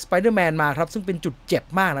ไม่ได้ Spider-Man มาครับซึ่งเป็นจุดเจ็บ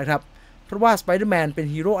มากนะครับเพราะว่า Spider-Man เป็น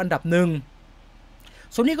ฮีโร่อันดับหนึ่ง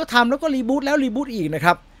Sony ก็ทำแล้วก็รีบูตแล้วรีบูตอีกนะค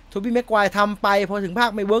รับโทบี้แม็กไกวร์ทำไปพอถึงภาค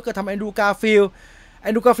ไม่เวิร์กก็ทำแอนดรูว์การ์ฟิล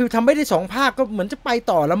ด์ทำไม่ได้2ภาคก็เหมือนจะไป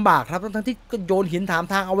ต่อลำบากครับทั้งที่ก็โยนหินถาม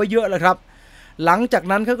ทางเอาไว้เยอะเลยครับหลังจาก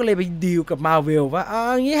นั้นเขาก็เลยไปดีลกับ Marvel ว่า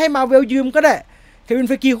อย่างนี้ให้ Marvel ยืมก็ได้เควิน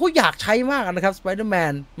เฟกีเขาอยากใช้มากนะครับ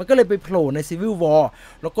Spider-Man มันก็เลยไปโผล่ใน Civil War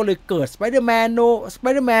แล้วก็เลยเกิด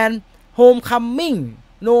Spider-Man Homecoming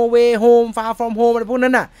No Way Home Far From Home อะไรพวก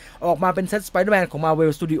นั้นน่ะออกมาเป็นเซต Spider-Man ของ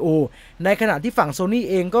Marvel Studio ในขณะที่ฝั่ง Sony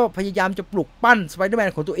เองก็พยายามจะปลุกปั้น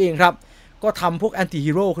Spider-Man ของตัวเองครับก็ทำพวกแอนตี้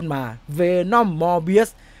ฮีโร่ขึ้นมา Venom Morbius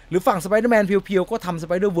หรือฝั่ง Spider-Man เพียวๆก็ทำ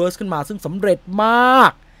Spider-Verse ขึ้นมาซึ่งสำเร็จมา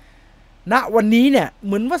กณวันนี้เนี่ยเ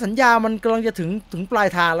หมือนว่าสัญญามันกำลังจะถึงปลาย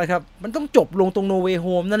ทางแล้วครับมันต้องจบลงตรง No Way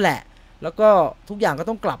Home นั่นแหละแล้วก็ทุกอย่างก็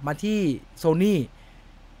ต้องกลับมาที่ Sony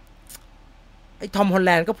ไอ้ทอมฮอลแ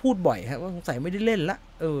ลนด์ก็พูดบ่อยครับว่าสงสัยไม่ได้เล่นละ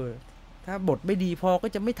ถ้าบทไม่ดีพอก็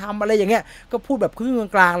จะไม่ทำอะไรอย่างเงี้ยก็พูดแบบครึ่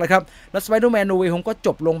งกลางๆเลยครับแล้ว Spider-Man No Way Home ก็จ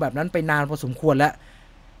บลงแบบนั้นไปนานพอสมควรแล้ว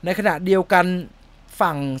ในขณะเดียวกัน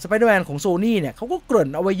ฝั่ง Spider-Man ของ Sony เนี่ยเขาก็เกริ่น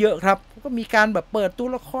เอาไว้เยอะครับก็มีการแบบเปิดตัว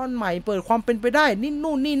ละครใหม่เปิดความเป็นไปได้นี่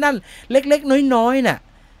นู่นนี่นั่นเล็กๆน้อยๆน่ะ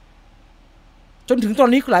จนถึงตอน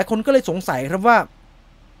นี้หลายคนก็เลยสงสัยครับว่า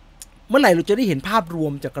เมื่อไหร่เราจะได้เห็นภาพรว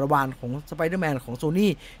มจากจักรวาลของ Spider-Man ของ Sony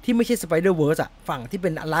ที่ไม่ใช่ Spider-Verse อะฝั่งที่เป็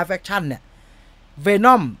น Live Action เนี่ย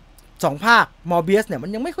Venom 2 ภาค Morbius เนี่ยมัน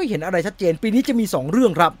ยังไม่ค่อยเห็นอะไรชัดเจนปีนี้จะมี2เรื่อ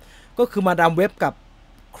งครับก็คือมาดามเว็บกับ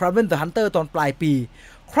Kraven the Hunter ตอนปลายปี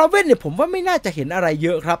Kraven เนี่ยผมว่าไม่น่าจะเห็นอะไรเย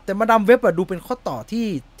อะครับแต่มาดามเว็บดูเป็นข้อต่อ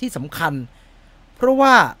ที่สำคัญเพราะว่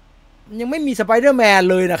ายังไม่มี Spider-Man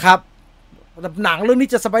เลยนะครับหนังเรื่องนี้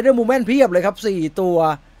จะ Spider-Man เพียบเลยครับ4ตัว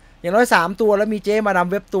อย่างน้อย3ตัวแล้วมีเจมาดาม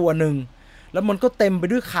เว็บตัวหนึ่งแล้วมันก็เต็มไป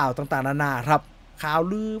ด้วยข่าวต่างๆนานาครับข่าว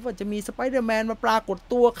ลือว่าจะมีสไปเดอร์แมนมาปรากฏ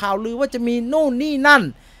ตัวข่าวลือว่าจะมีโน่นนี่นั่น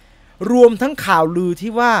รวมทั้งข่าวลือ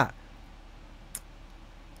ที่ว่า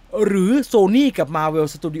หรือ Sony กับ Marvel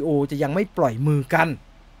Studio จะยังไม่ปล่อยมือกัน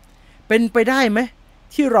เป็นไปได้ไหม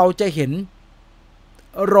ที่เราจะเห็น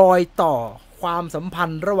รอยต่อความสัมพัน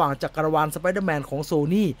ธ์ระหว่างจักรวาลสไปเดอร์แมนของ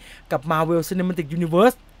Sony กับ Marvel Cinematic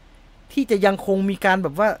Universe ที่จะยังคงมีการแบ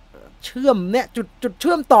บว่าเชื่อมเนี่ยจุดเ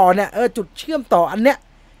ชื่อมต่อเนี่ยจุดเชื่อมต่ออันเนี้ย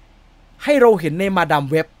ให้เราเห็นในมาดาม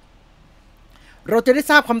เว็บเราจะได้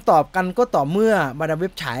ทราบคำตอบกันก็ต่อเมื่อมาดามเว็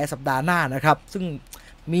บฉายสัปดาห์หน้านะครับซึ่ง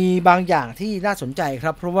มีบางอย่างที่น่าสนใจค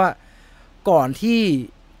รับเพราะว่าก่อนที่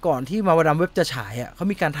มาดามเว็บจะฉายเขา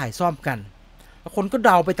มีการถ่ายซ่อมกันแล้วคนก็เด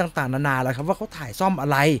าไปต่างๆนานาแล้วครับว่าเขาถ่ายซ่อมอะ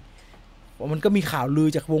ไรมันก็มีข่าวลือ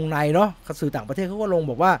จากวงในเนาะสื่อต่างประเทศเขาก็ลง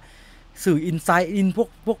บอกว่าสื่ออินไซต์พว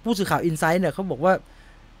กผู้สื่อข่าวอินไซต์เนี่ยเขาบอกว่า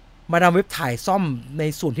มาดามเว็บถ่ายซ่อมใน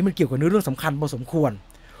ส่วนที่มันเกี่ยวกับเรื่องสำคัญพอสมควร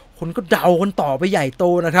คนก็เดากันต่อไปใหญ่โต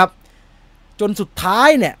นะครับจนสุดท้าย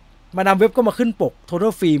เนี่ยมาดามเว็บก็มาขึ้นปก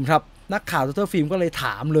Total Film ครับนักข่าว Total Film ก็เลยถ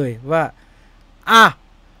ามเลยว่า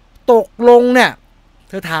ตกลงเนี่ย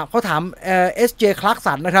เขาถามSJ คลาร์ก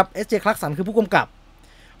สันนะครับ SJ คลาร์กสันคือผู้กำกับ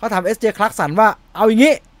เขาถาม SJ คลาร์กสันว่าเอาอย่าง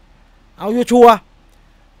งี้เอาชัวร์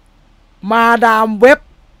มาดามเว็บ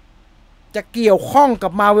จะเกี่ยวข้องกั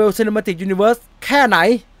บ Marvel Cinematic Universe แค่ไหน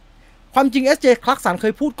ความจริง SJ คลาร์กสันเค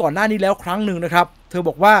ยพูดก่อนหน้านี้แล้วครั้งหนึ่งนะครับเธอบ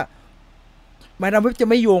อกว่ามาดามเว็บจะ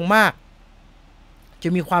ไม่โยงมากจะ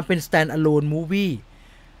มีความเป็น stand alone movie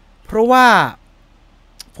เพราะว่า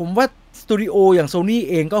ผมว่าสตูดิโออย่างโซนี่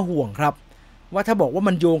เองก็ห่วงครับว่าถ้าบอกว่า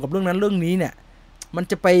มันโยงกับเรื่องนั้นเรื่องนี้เนี่ยมัน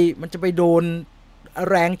จะไปโดน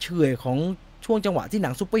แรงเฉื่อยของช่วงจังหวะที่หนั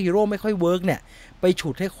งซูเปอร์ฮีโร่ไม่ค่อยเวิร์กเนี่ยไปฉุ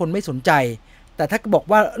ดให้คนไม่สนใจแต่ถ้าบอก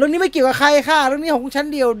ว่าเรื่องนี้ไม่เกี่ยวกับใครค่ะเรื่องนี้ของฉัน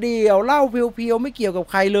เดียวเล่าเพียวๆไม่เกี่ยวกับ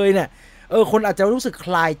ใครเลยเนี่ยคนอาจจะรู้สึกค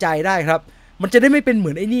ลายใจได้ครับมันจะได้ไม่เป็นเหมื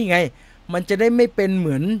อนไอ้นี่ไงมันจะได้ไม่เป็นเห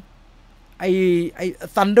มือนไอ้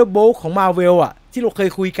Thunderbolt ของ Marvel อ่ะที่เราเคย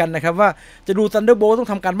คุยกันนะครับว่าจะดู Thunderbolt ต้อง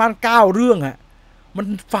ทำการบ้าน9เรื่องอ่ะมัน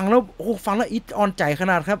ฟังแล้วฟังแล้วอิดออนใจข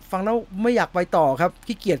นาดครับฟังแล้วไม่อยากไปต่อครับ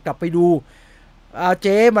ขี้เกียจกลับไปดูเ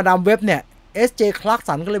จ๊มาดามเว็บเนี่ย SJ คลาร์ก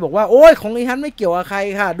สันก็เลยบอกว่าโอ้ยของไอ้ฮันไม่เกี่ยวกับใคร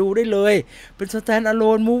ค่ะดูได้เลยเป็น stand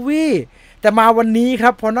alone movie แต่มาวันนี้ครั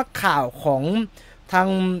บพอนักข่าวของทาง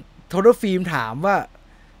โทเดอร์ฟิล์มถามว่า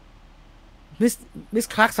มิส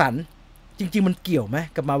คลาร์กสันจริงๆมันเกี่ยวไหม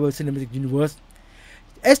กับ Marvel Cinematic Universe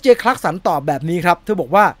SJ คลาร์กสันตอบแบบนี้ครับเธอบอก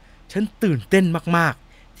ว่าฉันตื่นเต้นมาก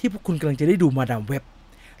ๆที่พวกคุณกำลังจะได้ดูมาดามเว็บ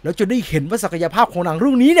แล้วจะได้เห็นว่าศักยภาพของหนังเ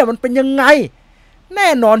รื่องนี้เนี่ยมันเป็นยังไงแน่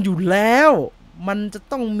นอนอยู่แล้วมันจะ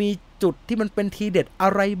ต้องมีจุดที่มันเป็นทีเด็ดอะ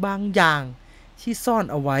ไรบางอย่างที่ซ่อน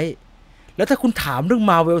เอาไว้แล้วถ้าคุณถามเรื่อง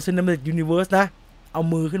Marvel Cinematic Universe นะเอา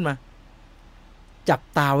มือขึ้นมาจับ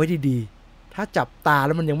ตาไว้ดีๆถ้าจับตาแ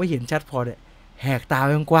ล้วมันยังไม่เห็นชัดพอเนี่ยแหกตาไ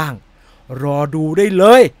ว้กว้างๆรอดูได้เล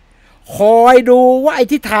ยคอยดูว่าไอ้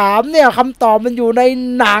ที่ถามเนี่ยคำตอบมันอยู่ใน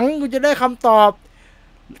หนังกูจะได้คำตอบ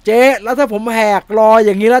เจ๊แล้วถ้าผมแหกรออ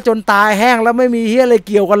ย่างนี้แล้วจนตายแห้งแล้วไม่มีเฮียอะไรเ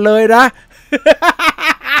กี่ยวกันเลยนะ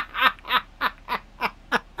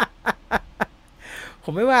ผ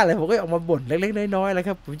มไม่ว่าอะไรผมก็ออกมาบ่นเล็กๆน้อยๆแล้วค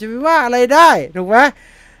รับผมจะไม่ว่าอะไรได้ถูกไหม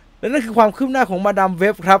และนั่นคือความคืบหน้าของมาดามเว็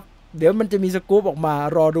บครับเดี๋ยวมันจะมีสกู๊ปออกมา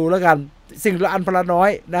รอดูแล้วกันสิ่งละอันพละน้อย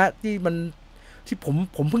นะที่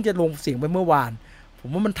ผมเพิ่งจะลงเสียงไปเมื่อวานผม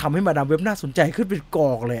ว่ามันทำให้มาดามเว็บน่าสนใจขึ้นเป็นก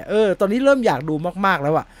อกเลยตอนนี้เริ่มอยากดูมากๆแ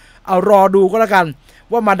ล้วอะเอารอดูก็แล้วกัน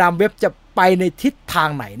ว่ามาดามเว็บจะไปในทิศทาง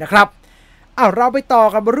ไหนนะครับเราไปต่อ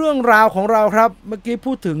กับเรื่องราวของเราครับเมื่อกี้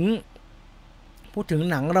พูดถึง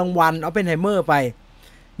หนังรางวัลเอาเป็นไฮเมอร์ไป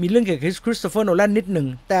มีเรื่องเกี่ยวกับคริสโตเฟอร์โนแลนนิดหนึ่ง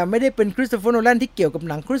แต่ไม่ได้เป็นคริสโตเฟอร์โนแลนที่เกี่ยวกับ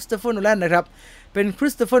หนังคริสโตเฟอร์โนแลนนะครับเป็นคริ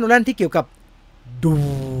สโตเฟอร์โนแลนที่เกี่ยวกับดู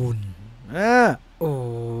น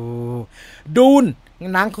ดูน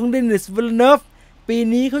หนังของเดนิส วิลเลเนฟปี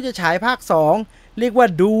นี้เขาจะฉายภาค2เรียกว่า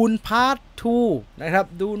ดูนพาร์ท 2นะครับ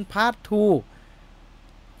ดูนพาร์ท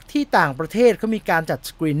 2ที่ต่างประเทศเขามีการจัด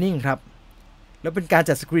สกรีนนิ่งครับแล้วเป็นการ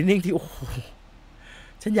จัดสกรีนนิ่งที่โอ้โห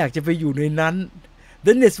ฉันอยากจะไปอยู่ในนั้นเด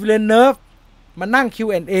นิส วิลเลเนฟมานั่ง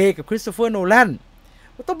Q&A กับคริสโตเฟอร์โนแลน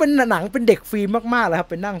ต้องเป็นหนังเป็นเด็กฟิล์มมากๆเลยครับ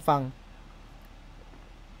ไปนั่งฟัง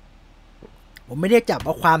ผมไม่ได้จับเอ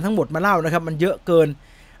าความทั้งหมดมาเล่านะครับมันเยอะเกิน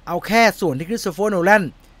เอาแค่ส่วนที่คริสโตเฟอร์โนแลน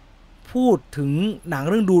พูดถึงหนัง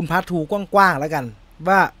เรื่องดูนพาร์ท 2 กว้างๆแล้วกัน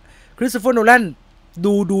ว่าคริสโตเฟอร์โนแลน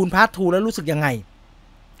ดูดูนพาร์ท 2 แล้วรู้สึกยังไง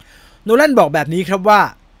โนแลนบอกแบบนี้ครับว่า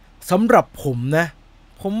สำหรับผมนะ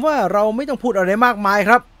ผมว่าเราไม่ต้องพูดอะไรมากมายค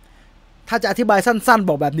รับถ้าจะอธิบายสั้นๆบ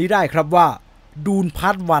อกแบบนี้ได้ครับว่าดูนพา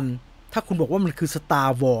ร์ท 1ถ้าคุณบอกว่ามันคือ Star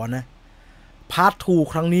Wars นะพาร์ท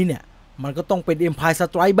 2 ครั้งนี้เนี่ยมันก็ต้องเป็น Empire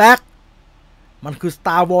Strikes Back มันคือ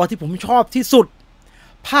Star Wars ที่ผมชอบที่สุด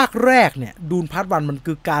ภาคแรกเนี่ยดูนพาร์ท 1มัน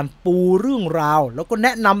คือการปูเรื่องราวแล้วก็แน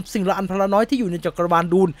ะนำสิ่งละอันพละน้อยที่อยู่ในจักรวาล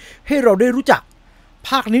ดูนให้เราได้รู้จักภ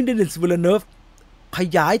าคนี้เดนิส วิลเลเนฟข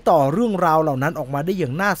ยายต่อเรื่องราวเหล่านั้นออกมาได้อย่า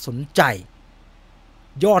งน่าสนใจ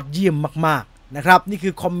ยอดเยี่ยมมากๆนะครับนี่คื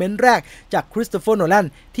อคอมเมนต์แรกจากคริสโตเฟอร์โนแลน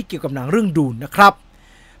ที่เกี่ยวกับหนังเรื่องดูนนะครับ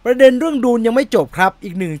ประเด็นเรื่องดูนยังไม่จบครับอี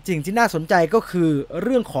กหนึ่งสิ่งที่น่าสนใจก็คือเ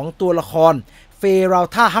รื่องของตัวละครเฟรา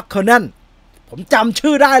ธาฮักเคอร์นันผมจำ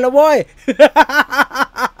ชื่อได้แล้วเว้ย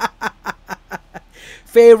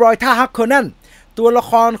เฟรอยธาฮักเคอร์นันตัวละ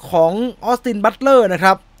ครของออสติน บัตเลอร์นะค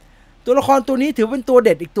รับตัวละครตัวนี้ถือเป็นตัวเ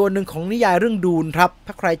ด็ดอีกตัวหนึ่งของนิยายเรื่องดูนครับ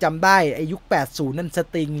ถ้าใครจำได้อายุ80นั่นส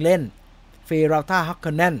ติงเล่นเฟราธาฮักเค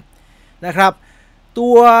อร์นันนะครับ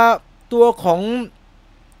ตัวของ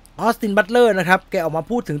ออสติน บัตเลอร์นะครับแกออกมา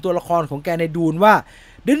พูดถึงตัวละครของแกในดูนว่า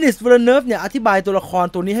เดนิส วิลเลเนฟเนี่ยอธิบายตัวละคร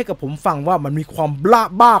ตัวนี้ให้กับผมฟังว่ามันมีความ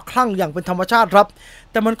บ้าคลั่งอย่างเป็นธรรมชาติครับ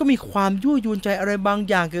แต่มันก็มีความยั่วยวนใจอะไรบาง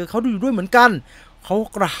อย่างเกี่ยวกับเขาอยู่ด้วยเหมือนกันเขา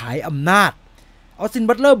กระหายอำนาจออสติน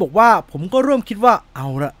บัตเลอร์บอกว่าผมก็เริ่มคิดว่าเอา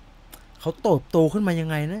ละเขาโตขึ้นมายัง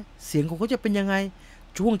ไงนะเสียงของเขาจะเป็นยังไง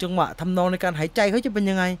ช่วงจังหวะทำนองในการหายใจเขาจะเป็น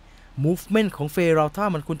ยังไง movement ของเฟราธา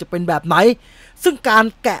มันควรจะเป็นแบบไหนซึ่งการ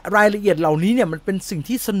แกะรายละเอียดเหล่านี้เนี่ยมันเป็นสิ่ง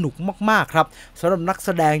ที่สนุกมากๆครับสำหรับนักแส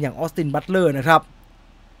ดงอย่างออสติน บัตเลอร์นะครับ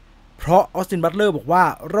เพราะออสติน บัตเลอร์บอกว่า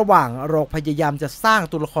ระหว่างเราพยายามจะสร้าง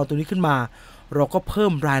ตัวละครตัวนี้ขึ้นมาเราก็เพิ่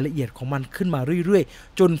มรายละเอียดของมันขึ้นมาเรื่อย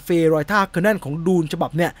ๆจนเฟรอยธาฮักเคอร์นันของดูนฉบั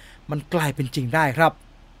บเนี่ยมันกลายเป็นจริงได้ครับ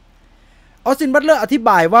ออสติน บัตเลอร์อธิบ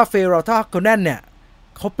ายว่าเฟรอยธาฮักเคอร์นันเนี่ย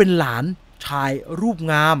เขาเป็นหลาน ชายรูป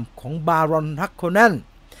งามของบารอนฮักโคนัน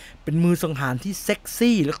เป็นมือสังหารที่เซ็ก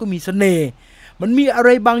ซี่แล้วก็มีเสน่ห์มันมีอะไร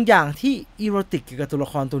บางอย่างที่อีโรติกเกี่ยวกับตัวละ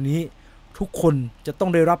ครตัวนี้ทุกคนจะต้อง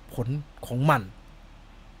ได้รับผลของมัน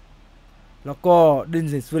แล้วก็ดิน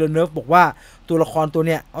ซิส วิลเลเนฟบอกว่าตัวละครตัวเ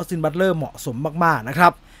นี้ยออสติน บัตเลอร์เหมาะสมมากๆนะครั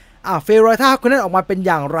บเฟรอยท่าคนนั้นออกมาเป็นอ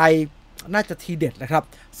ย่างไรน่าจะทีเด็ดนะครับ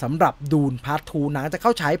สำหรับดูนพาร์ท 2หนังจะเข้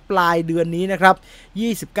าฉายปลายเดือนนี้นะครับ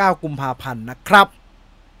29 กุมภาพันธ์นะครับ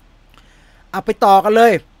ไปต่อกันเล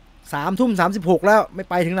ย 3:36 แล้วไม่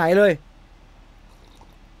ไปถึงไหนเลย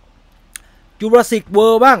จูราสสิกเวิ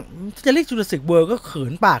ลด์บ้างจะเรียกจูราสสิกเวิลด์ก็เขิ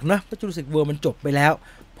นปากนะเพราะจูราสสิกเวิลด์มันจบไปแล้ว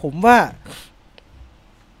ผมว่า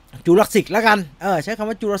จูราสสิกแล้วกันใช้คำ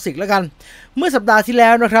ว่าจูราสสิกแล้วกันเมื่อสัปดาห์ที่แล้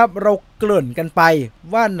วนะครับเราเกริ่นกันไป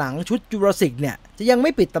ว่าหนังชุดจูราสสิกเนี่ยจะยังไ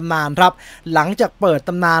ม่ปิดตำนานครับหลังจากเปิดต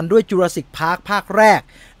ำนานด้วยจูราสสิกพาร์คภาคแรก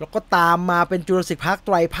แล้วก็ตามมาเป็นจูราสสิกพาร์คไต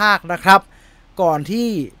รภาคนะครับก่อนที่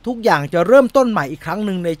ทุกอย่างจะเริ่มต้นใหม่อีกครั้งห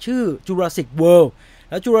นึ่งในชื่อจูราสสิกเวิลด์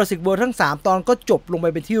แล้วจูราสสิกเวิลด์ทั้ง3ตอนก็จบลงไป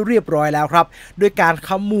เป็นที่เรียบร้อยแล้วครับโดยการข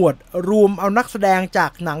มวดรวมเอานักแสดงจา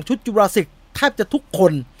กหนังชุดจูราสสิกแทบจะทุกค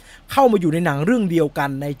นเข้ามาอยู่ในหนังเรื่องเดียวกัน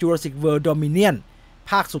ใน Jurassic World Dominion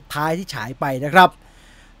ภาคสุดท้ายที่ฉายไปนะครับ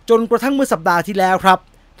จนกระทั่งเมื่อสัปดาห์ที่แล้วครับ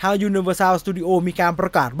ทาง Universal Studio มีการปร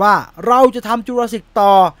ะกาศว่าเราจะทำ Jurassic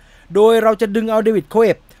ต่อโดยเราจะดึงเอาเดวิด โคเอ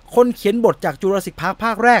ฟคนเขียนบทจาก Jurassic Park ภ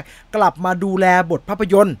าคแรกกลับมาดูแลบทภาพ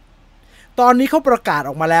ยนตร์ตอนนี้เขาประกาศอ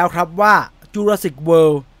อกมาแล้วครับว่า Jurassic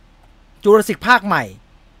World Jurassic ภาคใหม่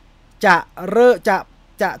จ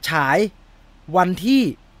ะฉายวันที่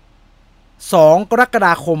2 กรกฎ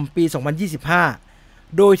าคมปี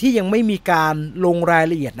 2025 โดยที่ยังไม่มีการลงราย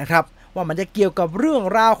ละเอียดนะครับว่ามันจะเกี่ยวกับเรื่อง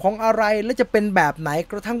ราวของอะไรและจะเป็นแบบไหน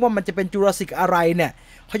กระทั่งว่ามันจะเป็นจูราสสิกอะไรเนี่ย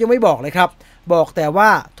เขายังไม่บอกเลยครับบอกแต่ว่า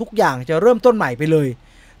ทุกอย่างจะเริ่มต้นใหม่ไปเลย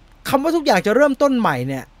คำว่าทุกอย่างจะเริ่มต้นใหม่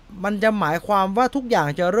เนี่ยมันจะหมายความว่าทุกอย่าง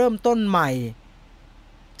จะเริ่มต้นใหม่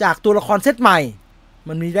จากตัวละครเซตใหม่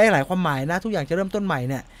มันมีได้หลายความหมายนะทุกอย่างจะเริ่มต้นใหม่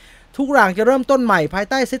เนี่ยทุกอย่างจะเริ่มต้นใหม่ภาย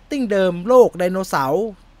ใต้เซตติ้งเดิมโลกไดโนเสาร์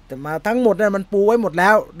แต่มาทั้งหมดเนี่ยมันปูไว้หมดแล้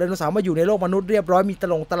วไดโนเสาร์มาอยู่ในโลกมนุษย์เรียบร้อยมี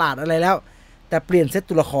ตลาดอะไรแล้วแต่เปลี่ยนเซต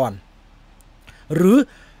ตัวละครหรือ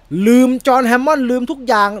ลืมจอห์นแฮมมอนด์ลืมทุก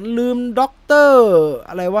อย่างลืมด็อกเตอร์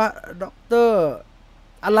อะไรวะด็อกเตอร์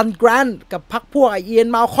อลันแกรนต์กับพรรคพวกไอเอียน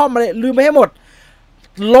มาลคอมอะไรลืมไปให้หมด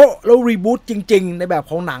แล้วรีบูตจริงๆในแบบ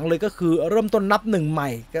ของหนังเลยก็คือเริ่มต้นนับหนึ่งใหม่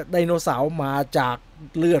ไดโนเสาร์มาจาก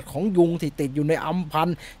เลือดของยุงที่ติดอยู่ในอัมพัน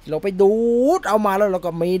ธ์เราไปดูดเอามาแล้วเรา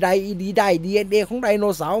ก็มีได้ DNA ของไดโน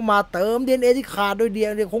เสาร์มาเติม DNA ที่ขาดด้วย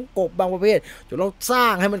DNA ของกบบางประเภทจนเราสร้า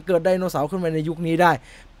งให้มันเกิดไดโนเสาร์ขึ้นมาในยุคนี้ได้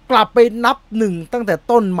กลับไปนับหนึ่งตั้งแต่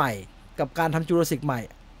ต้นใหม่กับการทำจูราสสิกใหม่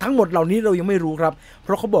ทั้งหมดเหล่านี้เรายังไม่รู้ครับเพ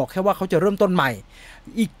ราะเขาบอกแค่ว่าเขาจะเริ่มต้นใหม่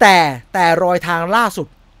อีกแต่รอยทางล่าสุด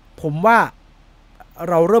ผมว่า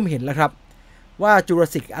เราเริ่มเห็นแล้วครับว่าจูราส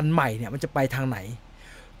สิกอันใหม่เนี่ยมันจะไปทางไหน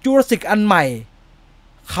จูราสสิกอันใหม่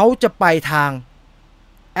เขาจะไปทาง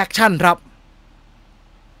แอคชั่นครับ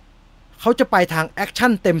เขาจะไปทางแอคชั่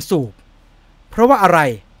นเต็มสูบเพราะว่าอะไร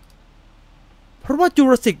เพราะว่าจู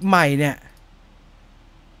ราสสิกใหม่เนี่ย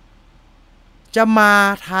จะมา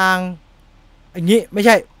ทางอย่างนี้ไม่ใ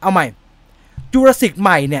ช่เอาใหม่จูราสสิกให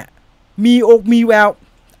ม่เนี่ยมีแวว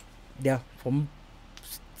เดี๋ยวผม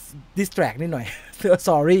ดิสแทรกนิดหน่อย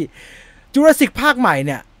sorry จูราสสิกภาคใหม่เ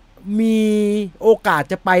นี่ยมีโอกาส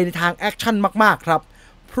จะไปในทางแอคชั่นมากๆครับ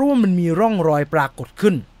เพราะว่ามันมีร่องรอยปรากฏ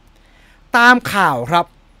ขึ้นตามข่าวครับ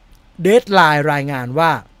เดดไลน์รายงานว่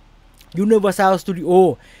า Universal Studio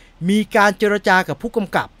มีการเจรจากับผู้ก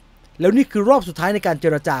ำกับแล้วนี่คือรอบสุดท้ายในการเจ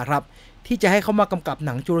รจาครับที่จะให้เขามากำกับห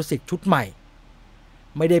นังจูราสสิกชุดใหม่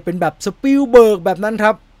ไม่ได้เป็นแบบสปิลเบิร์กแบบนั้นค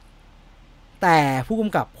รับแต่ผู้ก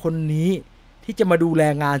ำกับคนนี้ที่จะมาดูแล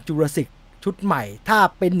งานจูราสสิกชุดใหม่ถ้า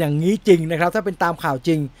เป็นอย่างนี้จริงนะครับถ้าเป็นตามข่าวจ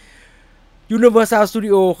ริง Universal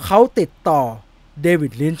Studio เขาติดต่อเดวิ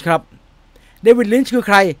ด ลินช์ครับเดวิด ลินช์คือใ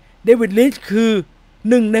ครเดวิด ลินช์คือ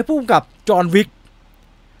หนึ่งในผู้กำกับจอห์นวิก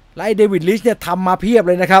และเดวิด ลินช์เนี่ยทำมาเพียบ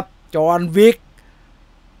เลยนะครับจอห์นวิก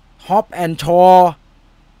ฮอปแอนด์ชอว์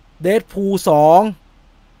เดดพูล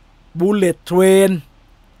2บูลเลตเทรน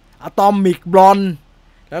อะตอมิกบลอนด์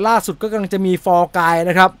และล่าสุดก็กำลังจะมีฟอร์กาย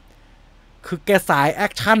นะครับคือแกสายแอ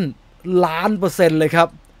คชั่น1,000,000%เลยครับ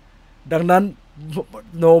ดังนั้น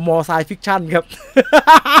no more science fiction ครับ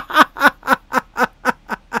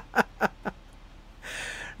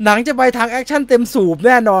หนังจะไปทางแอคชั่นเต็มสูบแ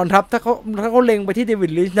น่นอนครับถ้าเขาเล็งไปที่เดวิ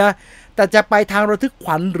ด ลินช์นะแต่จะไปทางระทึกข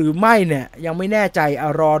วัญหรือไม่เนี่ยยังไม่แน่ใจ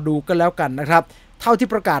รอดูกันแล้วกันนะครับเท่าที่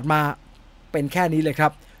ประกาศมาเป็นแค่นี้เลยครั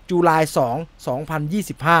บจุลาย2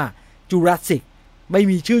 2025จูราสสิกไม่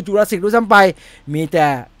มีชื่อจูราสสิกด้วยซ้ำไปมีแต่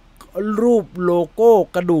รูปโลโก้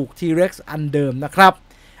กระดูก T-Rex อันเดิมนะครับ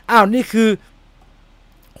นี่คือ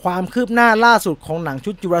ความคืบหน้าล่าสุดของหนัง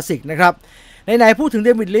ชุดจูราสสิกนะครับไหนๆพูดถึงเด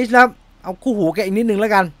วิดลินช์แล้วเอาคู่หูแกอีกนิดนึงแล้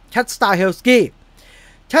วกันชัดสตาร์เฮลส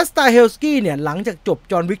กี้เนี่ยหลังจากจบ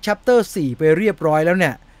จอห์นวิกชัปเตอร์4ไปเรียบร้อยแล้วเนี่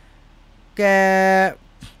ยแก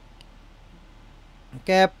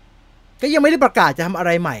ก็ยังไม่ได้ประกาศจะทำอะไ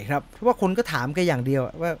รใหม่ครับเพราะว่าคนก็ถามแกอย่างเดียว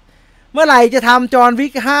ว่าเมื่อไหร่จะทำจอห์นวิ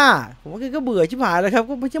ก5ผมว่าแกก็เบื่อชิบหายแล้วครับ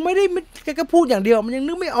ก็ยังไม่ได้แกก็พูดอย่างเดียวมันยัง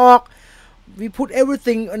นึกไม่ออก we put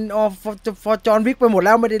everything on for John Wick ไปหมดแ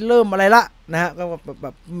ล้วไม่ได้เริ่มอะไรละนะฮะก็แบ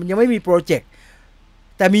บมันยังไม่มีโปรเจกต์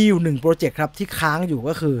แต่มีอยู่1โปรเจกต์ครับที่ค้างอยู่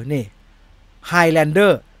ก็คือนี่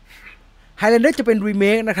Highlander จะเป็นรีเม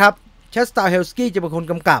คนะครับชัดสตาร์เฮลสกี้จะเป็นคน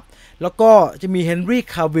กำกับแล้วก็จะมีเฮนรี่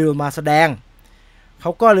คาวิลมาแสดงเข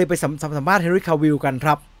าก็เลยไปสัมภาษณ์เฮนรี่คาวิลกันค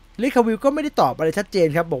รับเฮนรี่คาวิลก็ไม่ได้ตอบอะไรชัดเจน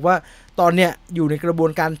ครับบอกว่าตอนเนี้ยอยู่ในกระบว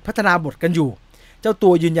นการพัฒนาบทกันอยู่เจ้าตั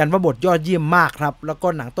วยืนยันว่าบทยอดเยี่ยมมากครับแล้วก็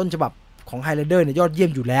หนังต้นฉบับของ Highlander เนี่ยยอดเยี่ย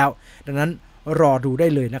มอยู่แล้วดังนั้นรอดูได้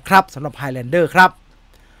เลยนะครับสำหรับ Highlander ครับ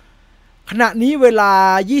ขณะนี้เวลา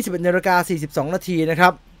 21:42 นาทีนะครั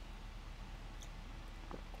บ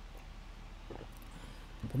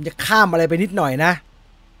ผมจะข้ามอะไรไปนิดหน่อยนะ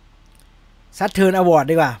Saturn Award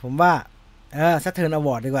ดีกว่าผมว่าSaturn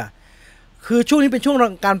Award ดีกว่าคือช่วงนี้เป็นช่วง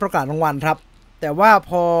การประกาศรางวัลครับแต่ว่า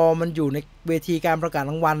พอมันอยู่ในเวทีการประกาศ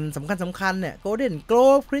รางวัลสำคัญเนี่ย Golden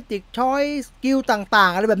Globe Critic Choice Guild ต่า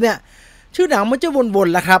งๆอะไรแบบเนี้ยชื่อหนังมันจะวน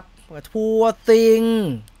ๆแหละครับ Poor Thing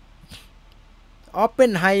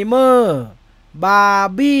Oppenheimer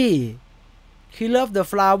Barbie Killer of the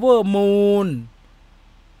Flower Moon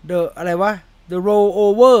The อะไรวะ The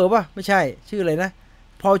Rollover ป่ะไม่ใช่ชื่ออะไรนะ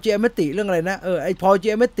พอล Giamatti เรื่องอะไรนะไอ้พอล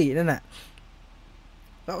Giamatti นั่นน่ะ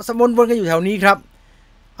สมวนกันอยู่แถวนี้ครับ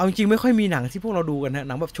เอาจริงๆไม่ค่อยมีหนังที่พวกเราดูกันนะห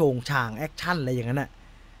นังแบบโชงช่างแอคชั่นอะไรอย่างนั้นน่ะ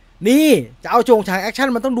นี่จะเอาโชงช่างแอคชั่น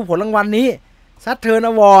มันต้องดูผลรางวัลนี้ Saturn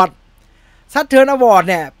Award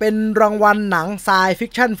เนี่ยเป็นรางวัลหนังไซน์ฟิ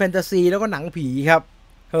กชั่นแฟนตาซีแล้วก็หนังผีครับ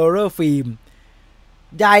ฮอร์เรอร์ฟิล์ม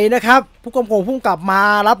ใหญ่นะครับผู้กำกับมา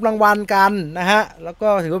รับรางวัลกันนะฮะแล้วก็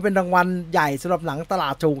ถือว่าเป็นรางวัลใหญ่สำหรับหนังตลา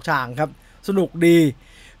ดโชงช่างครับสนุกดี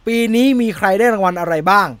ปีนี้มีใครได้รางวัลอะไร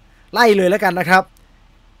บ้างไล่เลยแล้วกันนะครับ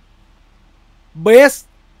Best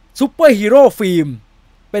Superhero Film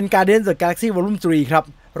เป็น Guardians of the Galaxy Volume 3 ครับ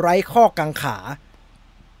ไร้ข้อกังขา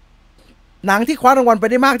หนังที่คว้ารางวัลไป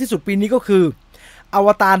ได้มากที่สุดปีนี้ก็คือ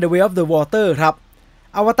Avatar The Way of the Water ครับ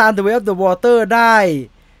Avatar The Way of the Water ได้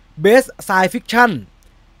Best Science Fiction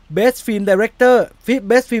Best Film Director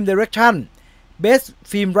Best Film Direction Best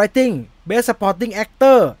Film Writing Best Supporting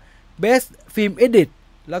Actor Best Film Edit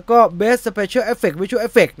แล้วก็ Best Special Effect Visual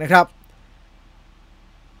Effect นะครับ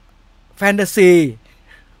Fantasy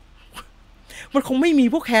มันคงไม่มี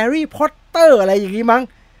พวกแฮร์รี่พอตเตอร์อะไรอย่างงี้มั้ง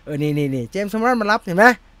นี่เจมส์แคมเมรอนมารับเห็นไหม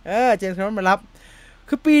เจมส์แคมเมรอนมารับ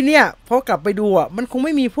คือปีเนี้ยพอกลับไปดูอ่ะมันคงไ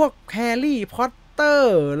ม่มีพวกแฮร์รี่พอตเตอ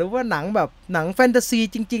ร์หรือว่าหนังแบบหนังแฟนตาซี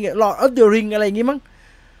จริงๆอ่ะ Lord of the Ring อะไรอย่างงี้มั้ง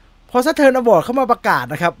พอ Saturn Award เข้ามาประกาศ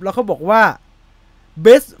นะครับแล้วเขาบอกว่า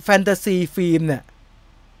Best Fantasy Film เนี่ย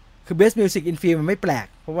คือ Best Music in Film มันไม่แปลก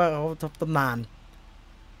เพราะว่าเขาตำนาน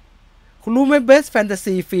คุณรู้ไหม Best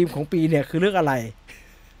Fantasy Film ของปีเนี่ยคือเรื่องอะไร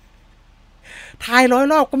ทาย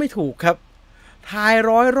100 รอบก็ไม่ถูกครับทาย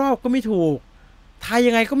100 รอบก็ไม่ถูกทาย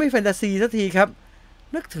ยังไงก็ไม่แฟนตาซีสักทีครับ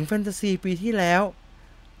นึกถึงแฟนตาซีปีที่แล้ว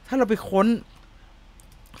ถ้าเราไปค้น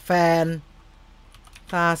แฟน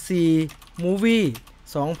ตาซีมูวี่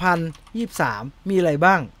2023มีอะไร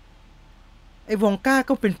บ้างไอ้วองก้า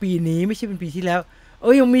ก็เป็นปีนี้ไม่ใช่เป็นปีที่แล้ว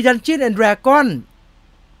ยังมี Dungeons and Dragon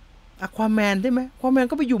Aquaman ได้ไหม Aquaman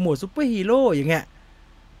ก็ไปอยู่โหมดซูเปอร์ฮีโร่อย่างเงี้ย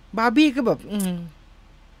บาร์บี้ก็แบบ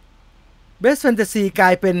Best Fantasy กลา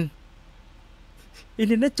ยเป็น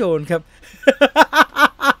Indiana Jones ครับ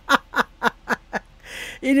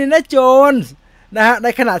Indiana Jones นะฮะใน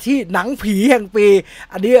ขณะที่หนังผีแห่งปี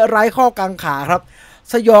อันนี้ไร้ข้อกังขาครับ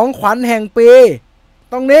สยองขวัญแห่งปี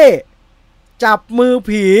ต้องนี่จับมือ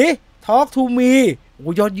ผี Talk to Me โอ้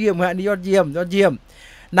ยอดเยี่ยมฮะอันนี้ยอดเยี่ยม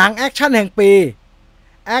หนังแอคชั่นแห่ง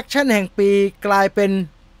ปีกลายเป็น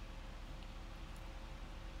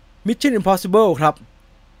Mission Impossible ครับ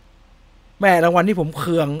แม่รางวัลที่ผมเ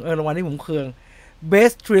คือง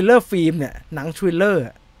Best Thriller Film เนี่ยหนังทริลเลอร์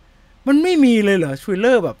มันไม่มีเลยเหรอทริลเล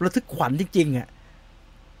อร์แบบระทึกขวัญจริงๆอ่ะ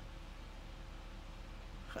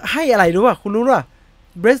ให้อะไรรู้ป่ะคุณรู้ป่ะ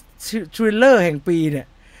Best Thriller แห่งปีเนี่ย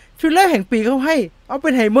ทริลเลอร์แห่งปีเขาให้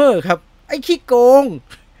Oppenheimerครับไอ้ขี้โกง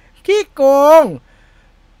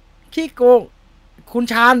คุณ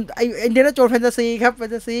ชาญไอ้Indiana Jones แฟนตาซีครับแฟ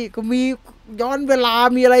นตาซีก็มีย้อนเวลา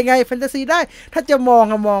มีอะไรไงแฟนตาซีได้ถ้าจะมอง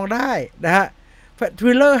ก็มองได้นะฮะท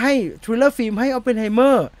ริลเลอร์ฟิล์มให้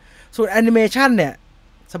Oppenheimerส่วนแอนิเมชันเนี่ย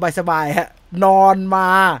สบายๆฮะนอน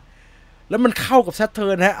แล้วมันเข้ากับซัตเทิ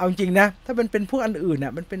ร์นฮะเอาจริงนะถ้ามันเป็นพวกอันอื่นน่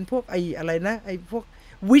ะมันเป็นพวกไอ้อะไรนะไอ้พวก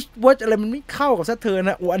วิชวอชอะไรมันไม่เข้ากับซัตเทิร์น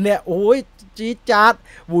นะอันเนี้ยโอ้ยจี๊ดจ๊าด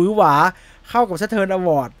หวือหวาเข้ากับซัตเทิร์นอว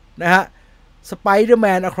อร์ดนะฮะ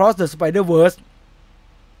Spider-Man Across the Spider-Verse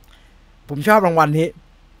ผมชอบรางวัลนี้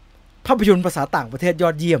ภาพยนตร์ภาษาต่างประเทศยอ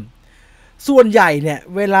ดเยี่ยมส่วนใหญ่เนี่ย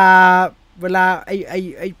เวลา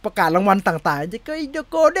ไอประกาศรางวัลต่างๆจะก็The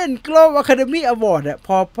Golden Globe Academy Award เนี่ยพ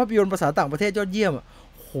อภาพยนตร์ภาษาต่างประเทศยอดเยี่ยม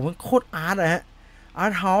โหมันโคตรอาร์ตนะฮะอา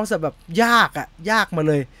ร์ตเฮาส์แบบยากมา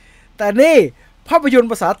เลยแต่นี่ภาพยนตร์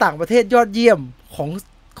ภาษาต่างประเทศยอดเยี่ยมข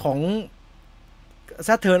อง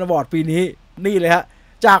ซัตเทิร์นอวอร์ดปีนี้นี่เลยฮะ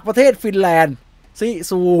จากประเทศฟินแลนด์ซิ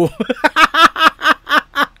ซู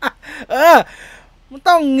มัน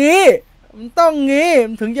ต้องงี้มัน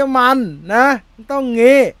ถึงจะมันนะมันต้อง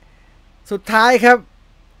งี้สุดท้ายครับ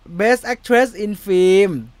Best Actress in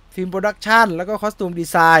Film Production แล้วก็ Costume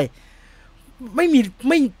Design ไ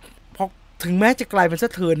ม่พอถึงแม้จะกลายเป็นซั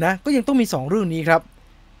ตเทิร์นนะก็ยังต้องมี2เรื่องนี้ครับ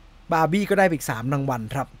บาร์บี้ก็ได้ไปอีก3รางวัล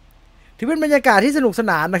ครับถือเป็นบรรยากาศที่สนุกส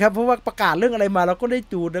นานนะครับเพราะว่าประกาศเรื่องอะไรมาเราก็ได้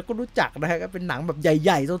ดูแล้วก็รู้จักนะฮะก็เป็นหนังแบบใ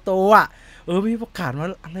หญ่ๆโตๆอ่ะมีประกาศมา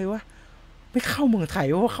อะไรวะไม่เข้าเมืองไทย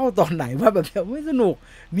ว่าเข้าตอนไหนว่าแบบไม่สนุก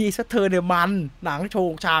มีซัตเทิร์นเนี่ยมันหนังโชว์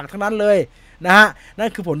ฉากทั้งนั้นเลยนะฮะนั่น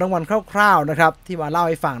คือผลรางวัลคร่าวๆนะครับที่มาเล่า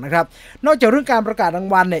ให้ฟังนะครับนอกจากเรื่องการประกาศราง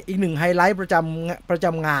วัลเนี่ยอีกหนึ่งไฮไลท์ประจ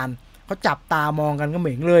ำงานเขาจับตามองกันก็เห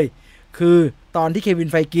ม่งเลยคือตอนที่เควิน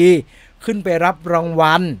ไฟกีขึ้นไปรับราง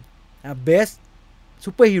วัลBest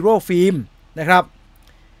Superhero Film นะครับ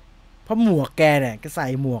เพราะหมวกแกเนี่ยก็ใส่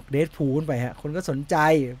หมวกเดดพูลไปฮะคนก็สนใจ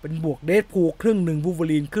เป็นบวกเดดพูลครึ่งหนึ่งวูล์ฟเวอ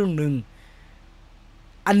รีนครึ่งหนึ่ง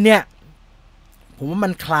อันเนี้ยผมว่ามั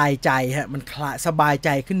นคลายใจฮะมันสบายใจ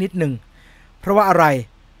ขึ้นนิดนึงเพราะว่าอะไร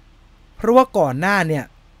เพราะว่าก่อนหน้าเนี่ย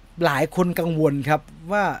หลายคนกังวลครับ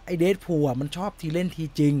ว่าไอ้เดดพูลมันชอบทีเล่นที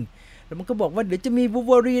จริงแล้วมันก็บอกว่าเดี๋ยวจะมีวูล์ฟเ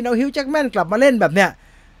วอรีนเอาฮิวจ์แจ็คแมนกลับมาเล่นแบบเนี้ย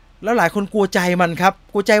แล้วหลายคนกลัวใจมันครับ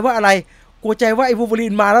กลัวใจว่าอะไรกลัวใจว่าไอ้วูล์ฟเวอรี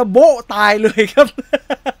นมาแล้วโบ๊ะตายเลยครับ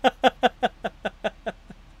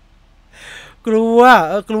ก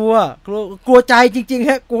ลัวใจจริงๆ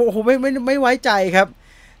ฮะกลัวโอ้โหไม่ไว้ใจครับ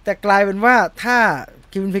แต่กลายเป็นว่าถ้า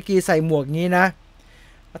เควิน เฟกีใส่หมวกงี้นะ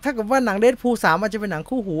ถ้ากับว่าหนังเดดพูล3อาจจะเป็นหนัง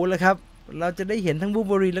คู่หูเลยครับเราจะได้เห็นทั้งวูล์ฟเ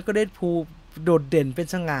วอรีนแล้วก็เดดพูลโดดเด่นเป็น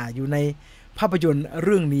สง่าอยู่ในภาพยนตร์เ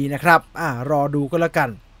รื่องนี้นะครับรอดูก็แล้วกัน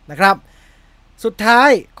นะครับสุดท้าย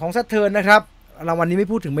ของซัตเทิร์นนะครับรางวัลนี้ไม่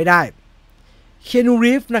พูดถึงไม่ได้เคียนู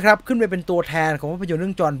รีฟส์นะครับขึ้นไปเป็นตัวแทนของภาพยนตร์เรื่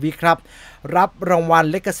องจอห์นวิกครับรับรางวัล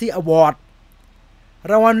Legacy Award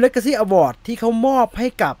รางวัล Legacy Award ที่เขามอบให้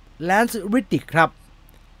กับแลนซ์ ริดดิกครับ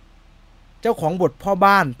เจ้าของบทพ่อ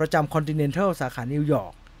บ้านประจำ Continental สาขานิวยอ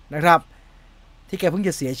ร์กนะครับที่แกเพิ่งจ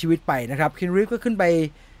ะเสียชีวิตไปนะครับเคียนูรีฟส์ก็ขึ้น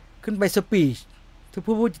ไปสปีชเ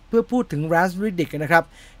พื่อพูดถึงแลนซ์ ริดดิกนะครับ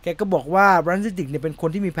แกก็บอกว่าแลนซ์ ริดดิกเนี่ยเป็นคน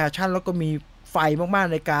ที่มีแพชชั่นแล้วก็มีไฟมาก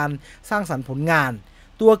ๆในการสร้างสรรค์ผลงาน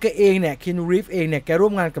ตัวแกเองเนี่ยคีนูรีฟเองเนี่ยแกร่ว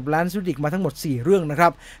มงานกับแลนซ์ ริดดิกมาทั้งหมด4เรื่องนะครั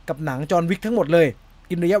บกับหนังจอห์นวิกทั้งหมดเลย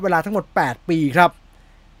กินระยะเวลาทั้งหมด8ปีครับ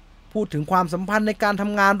พูดถึงความสัมพันธ์ในการท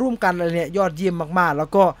ำงานร่วมกันอะไรเนี่ยยอดเยี่ยมมากๆแล้ว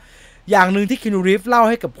ก็อย่างหนึ่งที่คีนูรีฟเล่า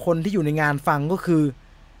ให้กับคนที่อยู่ในงานฟังก็คือ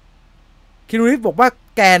คีนูรีฟบอกว่า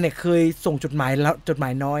แกเนี่ยเคยส่งจดหมา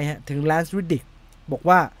ยน้อยฮะถึงแลนซ์ ริดดิกบอก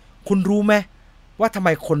ว่าคุณรู้ไหมว่าทำไม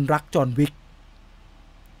คนรักจอห์นวิก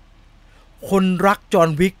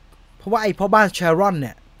เพราะว่าไอ้พ่อบ้านแชรอนเ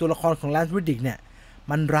นี่ยตัวละครของแลนซ์ ริดดิกเนี่ย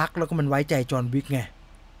มันรักแล้วก็มันไว้ใจจอห์นวิกไง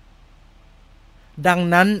ดัง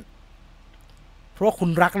นั้นเพราะคุณ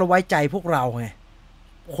รักและไว้ใจพวกเราไง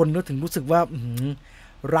คนก็ถึงรู้สึกว่า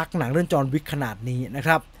รักหนังเรื่องจอห์นวิกขนาดนี้นะค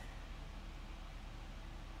รับ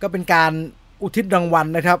ก็เป็นการอุทิศรางวัล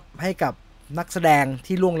นะครับให้กับนักแสดง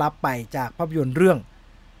ที่ล่วงลับไปจากภาพยนตร์เรื่อง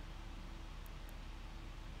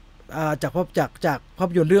จากภา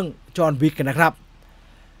พยนตร์เรื่องจอห์นวิกนะครับ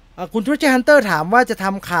คุณทริชฮันเตอร์ถามว่าจะท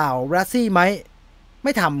ำข่าวแรซซี่ไหมไ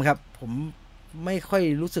ม่ทำครับผมไม่ค่อย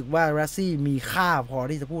รู้สึกว่าแรซซี่มีค่าพอ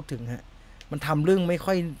ที่จะพูดถึงฮะมันทำเรื่องไม่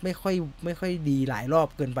ค่อยดีหลายรอบ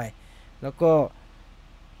เกินไปแล้วก็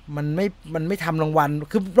มันไม่ทำรางวัล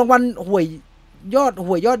คือรางวัลห่วยย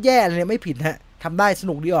อดแย่อะไรเนี่ยไม่ผิดฮะทำได้ส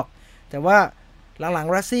นุกดีออกแต่ว่าหลัง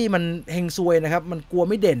ๆแรซซี่มันเฮงซวยนะครับมันกลัว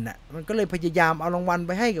ไม่เด่นอ่ะมันก็เลยพยายามเอารางวัลไ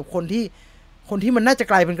ปให้กับคนที่มันน่าจะ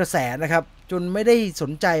กลายเป็นกระแสนะครับจนไม่ได้ส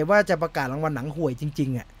นใจว่าจะประกาศรางวัลหนังห่วยจริง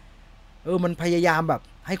ๆอ่ะมันพยายามแบบ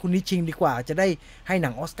ให้คนนี้ชิงดีกว่าจะได้ให้หนั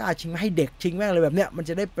งออสการ์ชิงให้เด็กชิงแม่งอะไรแบบเนี้ยมัน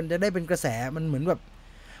จะได้เป็นกระแสมันเหมือ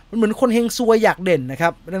นคนเฮงซวยอยากเด่นนะครั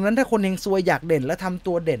บดังนั้นถ้าคนเฮงซวยอยากเด่นแล้วทำ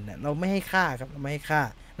ตัวเด่นเราไม่ให้ค่าครับเราไม่ให้ค่า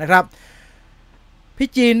นะครับพี่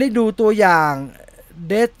จีนได้ดูตัวอย่าง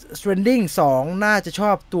Death Stranding 2 น่าจะช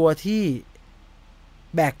อบตัวที่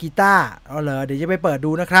แบกกีตาร์เหรอเดี๋ยวจะไปเปิด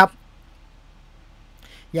ดูนะครับ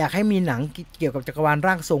อยากให้มีหนังเกี่ยวกับจักรวาล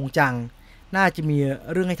ร่างทรงจังน่าจะมี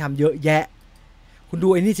เรื่องให้ทำเยอะแยะคุณดู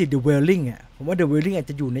ไอ้นี่สิ The Wailing อ่ะผมว่า The Wailing อาจ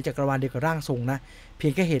จะอยู่ในจักรวาลเดียวกับร่างทรงนะเพีย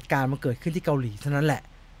งแค่เหตุการณ์มันเกิดขึ้นที่เกาหลีเท่านั้นแหละ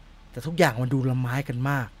แต่ทุกอย่างมันดูละไม้กัน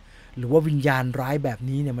มากหรือว่าวิญญาณร้ายแบบ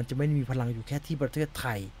นี้เนี่ยมันจะไม่มีพลังอยู่แค่ที่ประเทศไท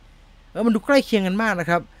ยมันดูใกล้เคียงกันมากนะ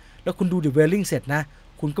ครับแล้วคุณดู The Wailing เสร็จนะ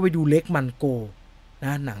คุณก็ไปดูเล็กมันโกน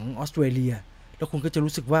ะหนังออสเตรเลียแล้วคุณก็จะ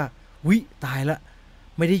รู้สึกว่าวิตายละ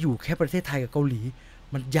ไม่ได้อยู่แค่ประเทศไทยกับเกาหลี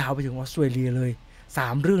มันยาวไปถึงออสเตรเลียเลย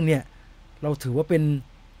3เรื่องเนี่ยเราถือว่าเป็น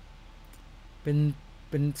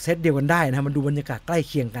เซตเดียวกันได้นะมันดูบรรยากาศใกล้เ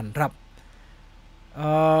คียงกันครับ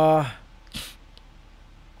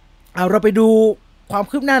เอาเราไปดูความ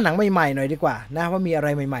คืบหน้าหนังใหม่ๆหน่อยดีกว่านะว่ามีอะไร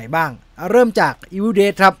ใหม่ๆบ้างเริ่มจาก Evil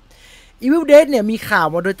Dead ครับ Evil Dead เนี่ยมีข่าว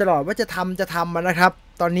มาโดยตลอดว่าจะทำนะครับ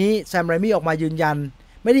ตอนนี้แซมไรมี่ออกมายืนยัน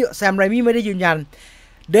แซมไรมี่ไม่ได้ยืนยัน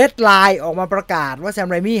Deadline ออกมาประกาศว่าแซม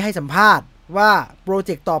ไรมี่ให้สัมภาษณ์ว่าโปรเจ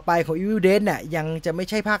กต์ต่อไปของ Evil Dead เนี่ยยังจะไม่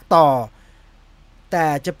ใช่ภาคต่อแต่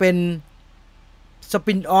จะเป็นส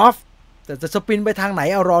ปินออฟแต่จะสปินไปทางไหน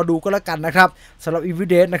เอารอดูก็แล้วกันนะครับสำหรับ Evil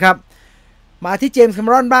Dead นะครับมาที่เจมส์แคม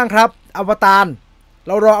รอนบ้างครับอวตารเ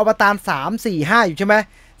รารออวตาร3 4 5อยู่ใช่ไหม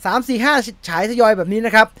3 4 5ฉายทยอยแบบนี้น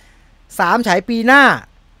ะครับ3ฉายปีหน้า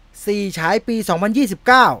4ฉายปี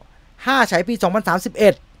2029 5ฉายปี2031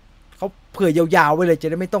เขาเผื่อยาวๆไว้เลยจะ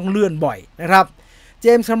ได้ไม่ต้องเลื่อนบ่อยนะครับเจ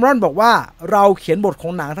มส์แคมรอนบอกว่าเราเขียนบทขอ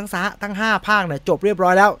งหนังทั้ง5ภาคเนี่ยจบเรียบร้อ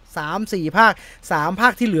ยแล้ว 3-4 ภาค3ภา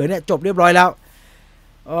คที่เหลือเนี่ยจบเรียบร้อยแล้ว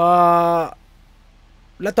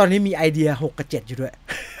แล้วตอนนี้มีไอเดีย6กับ7อยู่ด้วย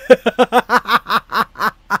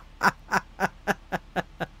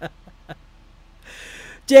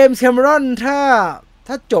เจมส์แคมรอน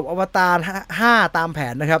ถ้าจบอวตาร5ตามแผ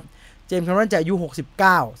นนะครับเจมส์แคมรอนจะอายุ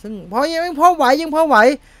69ซึ่งยังพอไหว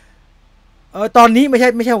ตอนนี้ไม่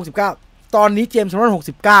ใช่69ตอนนี้เจมส์แคมรอน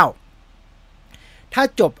69ถ้า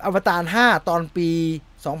จบอวตาร5ตอนปี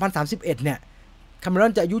2031เนี่ยแคมรอ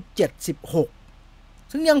นจะอายุ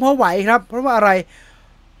76ซึ่งยังพอไหวครับเพราะว่าอะไร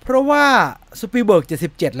เพราะว่าสปีลเบิร์ก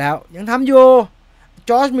77แล้วยังทำอยู่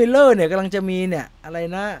จอร์จมิลเลอร์เนี่ยกำลังจะมีเนี่ยอะไร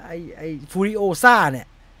นะไอฟูริโอซ่าเนี่ย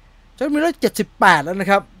จอร์จมิลเลอร์78แล้วนะ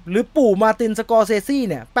ครับหรือปู่มาร์ตินสกอร์เซซี่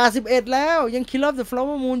เนี่ย81แล้วยัง Kill of the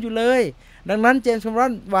Flower Moon อยู่เลยดังนั้นเจมส์แคมรอ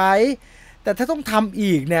นไหวแต่ถ้าต้องทำ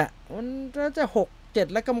อีกเนี่ยมันจะ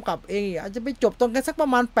6-7และกำกับเองอาจจะไปจบตรงกันสักประ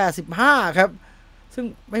มาณ85ครับซึ่ง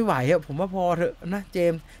ไม่ไหวครับผมว่าพอเถอะนะเจ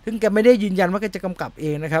มส์ถึงแกไม่ได้ยืนยันว่าแกจะกำกับเอ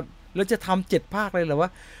งนะครับแล้วจะทำ7ภาคเลยเหรอว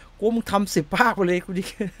ะกูมึงทำ10ภาคไปเลยกูดิ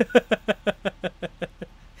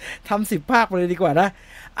ทำ10ภาคไปเลยดีกว่านะ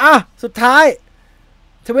สุดท้าย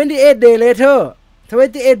28 day later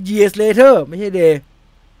 28 years later ไม่ใช่ day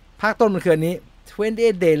ภาคต้นมันคืออันนี้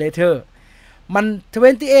28 day later มัน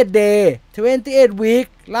28 day 28 week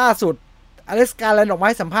ล่าสุดอเล็กซ์การ์แลนด์ออกมาใ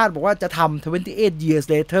ห้สัมภาษณ์บอกว่าจะทำ28 years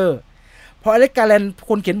later พออเล็กซ์การ์แลนด์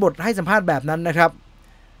คนเขียนบทให้สัมภาษณ์แบบนั้นนะครับ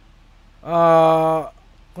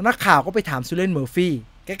นักข่าวก็ไปถามซูเลนเมอร์ฟี่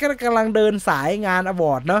แกก็กำลังเดินสายงานอว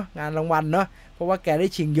อร์ดเนาะงานรางวัลเนาะเพราะว่าแกได้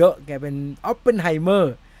ชิงเยอะแกเป็นออปเพนไฮเมอ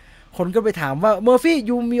ร์คนก็ไปถามว่าเมอร์ฟี่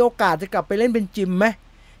ยูมีโอกาสจะกลับไปเล่นเป็นจิมไหม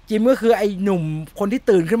จิมก็คือไอ้หนุ่มคนที่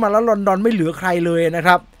ตื่นขึ้นมาแล้วลอนดอนไม่เหลือใครเลยนะค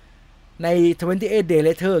รับใน28 day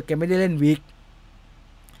later แกไม่ได้เล่นวีค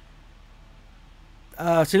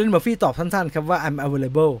ซูเลนเมอร์ฟี่ตอบสั้นๆครับว่า I'm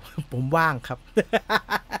available ผมว่างครับ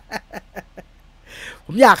ผ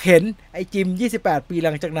มอยากเห็นไอ้จิม28ปีห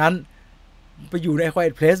ลังจากนั้นไปอยู่ใน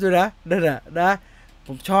Quiet Place ด้วยนะนั่นนะผ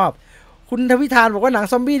มชอบคุณทวิธานบอกว่าหนัง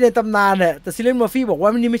ซอมบี้ในตำนานเนี่ยแต่ซิลเลนเมอร์ฟี่บอกว่า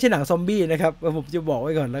นี่ไม่ใช่หนังซอมบี้นะครับผมจะบอกไ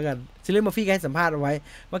ว้ก่อนแล้วกันซิลเลนเมอร์ฟี่ให้สัมภาษณ์เอาไว้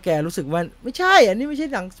ว่าแกรู้สึกว่าไม่ใช่อันนี้ไม่ใช่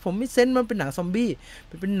หนังผมไม่เซนส์มันเป็นหนังซอมบี้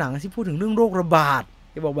เป็นหนังที่พูดถึงเรื่องโรคระบาด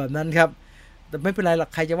แกบอกแบบนั้นครับแต่ไม่เป็นไรหรอก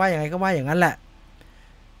ใครจะว่าอย่างไรก็ว่าอย่างนั้นแหละ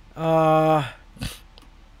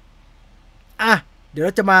เดี๋ยวเร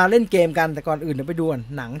าจะมาเล่นเกมกันแต่ก่อนอื่นเดี๋ยวไปดูกัน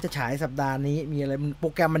หนังจะฉายสัปดาห์นี้มีอะไรโปร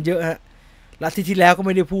แกรมมันเยอะฮะแล้วที่แล้วก็ไ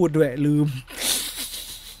ม่ได้พูดด้วยลืม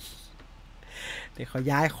เดี๋ยวขอ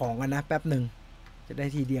ย้ายของกันนะแป๊บหนึ่งจะได้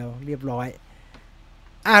ทีเดียวเรียบร้อย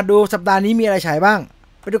ดูสัปดาห์นี้มีอะไรฉายบ้าง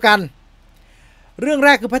ไปดูกันเรื่องแร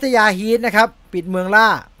กคือพัทยาฮีทนะครับปิดเมืองล่า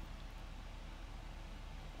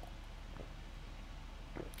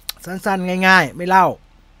สั้นๆง่ายๆไม่เล่า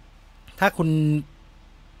ถ้าคุณ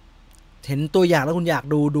เห็นตัวอย่างแล้วคุณอยาก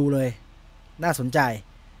ดูเลยน่าสนใจ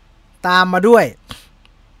ตามมาด้วย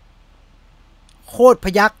โคตรพ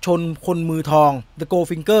ยัคฆ์ชนคนมือทอง The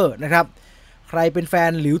Goldfinger นะครับใครเป็นแฟ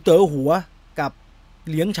นหลิวเต๋อหัวกับ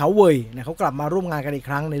เหลียงเฉาเว่ยนะเขากลับมาร่วมงานกันอีก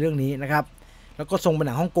ครั้งในเรื่องนี้นะครับแล้วก็ทรงเป็นห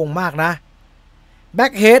นังฮ่องกงมากนะ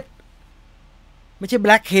Blackhead ไม่ใช่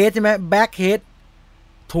Blackhead ใช่ไหม Blackhead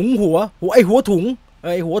ถุงหัวไอหัวถุง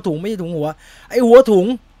ไอหัวถุงไม่ใช่ถุงหัวไอหัวถุง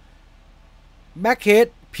Blackhead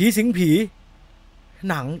ผีสิงผี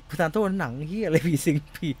หนังพุทธาโต้หนังเฮียอะไรผีสิง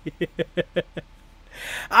ผี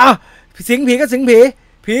อ้าวสิงผีก็สิงผี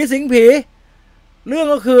ผีสิงผีเรื่อง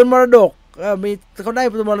ก็คือมรดกมีเขาได้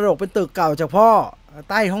มรดกเป็นตึกเก่าจากพ่อ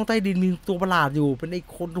ใต้ห้องใต้ดินมีตัวประหลาดอยู่เป็นไอ้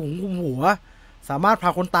คนถุงคุมหัวสามารถพา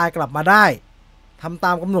คนตายกลับมาได้ทำต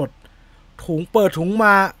ามกำหนดถุงเปิดถุงม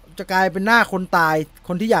าจะกลายเป็นหน้าคนตายค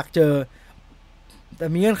นที่อยากเจอแต่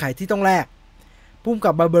มีเงื่อนไขที่ต้องแลกพุ่ม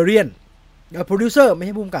กับบาร์เบเรียนโปรดิวเซอร์ไม่ใ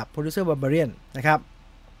ช่พุ่มกับโปรดิวเซอร์บาร์เบเรียนนะครับ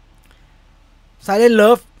ไซเลนเลิ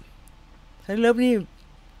ฟนี่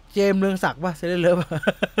เจมส์เรืองศักดิ์ป่ะไซเลนเลิฟ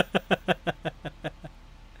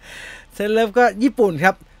ไซเลนเลิฟก็ญี่ปุ่นค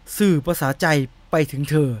รับสื่อภาษาใจไปถึง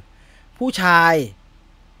เธอผู้ชาย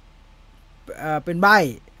เป็นใบ้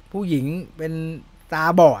ผู้หญิงเป็นตา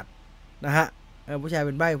บอดนะฮะผู้ชายเ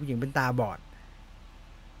ป็นใบ้ผู้หญิงเป็นตาบอด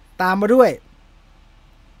ตามมาด้วย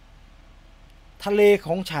ทะเลข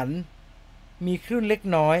องฉันมีคลื่นเล็ก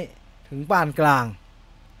น้อยถึงปานกลาง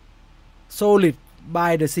Solid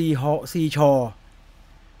by the Seashore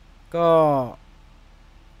ก็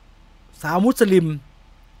สาวมุสลิม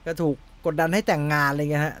ก็ถูกกดดันให้แต่งงานอะไร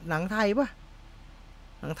เงี้ยฮะหนังไทยปะ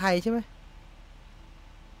หนังไทยใช่ไหม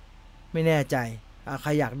ไม่แน่ใจใคร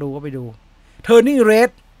อยากดูก็ไปดู Turning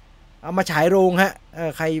Red เอามาฉายโรงฮะ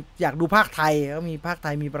ใครอยากดูภาคไทยก็มีภาคไท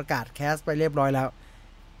ยมีประกาศแคสไปเรียบร้อยแล้ว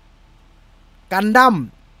กันดั้ม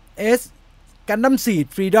กันดั้มซีด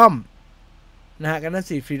ฟรีดอมนะฮะกันดั้ม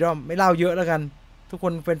ซีดฟรีดอมไม่เล่าเยอะแล้วกันทุกค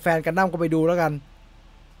นเป็นแฟนกันดั้มก็ไปดูแล้วกัน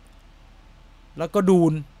แล้วก็ดู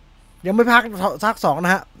นยังไม่ภาค2น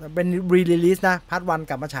ะฮะเป็นรีลิสนะพาร์ท1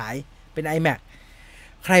กลับมาฉายเป็น iMac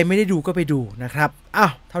ใครไม่ได้ดูก็ไปดูนะครับอ้า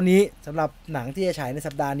วเท่านี้สำหรับหนังที่จะฉายใน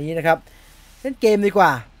สัปดาห์นี้นะครับเล่นเกมดีกว่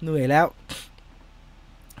าเหนื่อยแล้ว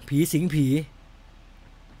ผีสิงผี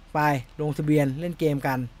ไปลงทะเบียนเล่นเกม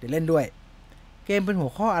กันเดี๋ยวเล่นด้วยเกมเป็นหั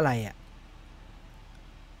วข้ออะไรอ่ะ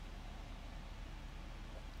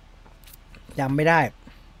จำไม่ได้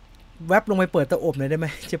แว็บลงไปเปิดเตาอบหน่อยได้ไหม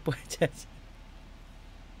จะเปิดจ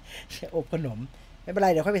ะอบขนมไม่เป็นไร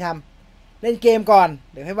เดี๋ยวค่อยไปทำเล่นเกมก่อน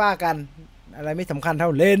เดี๋ยวค่อยว่ากันอะไรไม่สำคัญเท่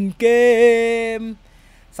าเล่นเกม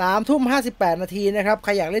3:58 นาทีนะครับใค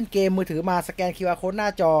รอยากเล่นเกมมือถือมาสแกน QR Code หน้า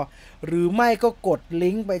จอหรือไม่ก็กด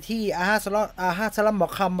ลิงก์ไปที่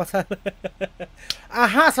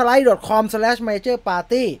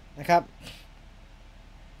aha.slide.com/majorparty นะครับ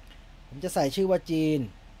ผมจะใส่ชื่อว่าจีน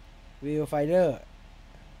Viewfinder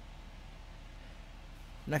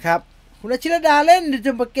นะครับคุณอาชิรดาเล่นจ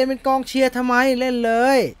ะมาเกมเป็นกองเชียร์ทำไมเล่นเล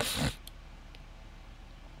ย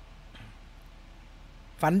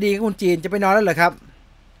ฝันดีกับคุณจีนจะไปนอนแล้วเหรอครับ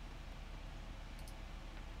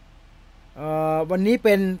วันนี้เ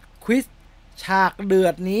ป็นควิซฉากเดือ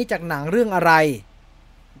ดนี้จากหนังเรื่องอะไร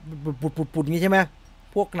ปุดงี้ใช่ไหม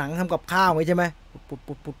พวกหนังทำกับข้าวงี้ใช่ไหม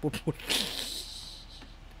ปุด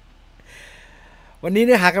วันนี้เ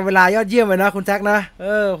นี่ยหากันเวลายอดเยี่ยมเลยนะคุณแจ็คนะ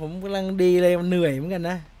ผมกำลังดีเลยมันเหนื่อยเหมือนกัน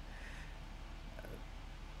นะ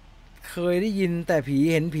เคยได้ยินแต่ผี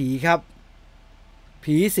เห็นผีครับ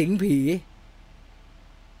ผีสิงผี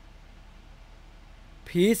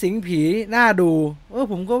สิงผีน่าดู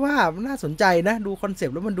ผมก็ว่าน่าสนใจนะดูคอนเซป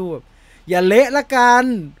ต์แล้วมันดูแบบอย่าเละละกัน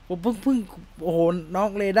ผมเพิ่งโอ้โหน้อง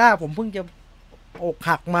เรด้าผมเพิ่งจะอก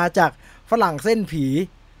หักมาจากฝรั่งเส้นผี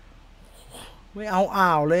ไม่เอาอ่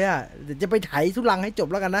าวเลยอ่ะเดี๋ยวจะไปไถทุลังให้จบ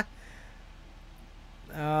แล้วกันนะ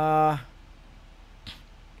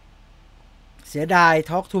เสียดาย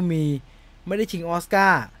Talk to Me ไม่ได้ชิงออสกา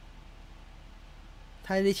ร์ถ้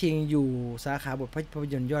าได้ชิงอยู่สาขาบทภาพ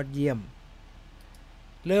ยนตร์ยอดเยี่ยม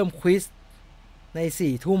เริ่มควิซใน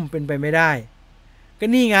4 ทุ่มเป็นไปไม่ได้ก็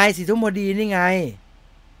นี่ไง4 ทุ่มพอดีนี่ไง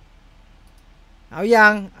เอา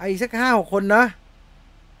อีกสัก 5-6 คนนะ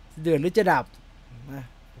เดือดหรือจะดับ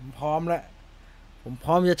ผมพร้อมแล้วผมพ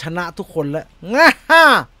ร้อมจะชนะทุกคนแล้ว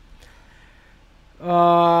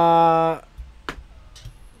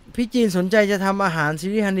พี่จีนสนใจจะทำอาหารซี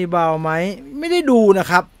รีส์ฮันนีบาลไหมไม่ได้ดูนะ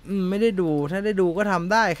ครับไม่ได้ดูถ้าได้ดูก็ท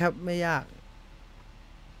ำได้ครับไม่ยาก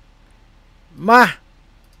มา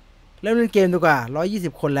เริ่มเล่นเกมดีกว่า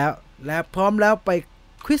120 คนแล้วและพร้อมแล้วไป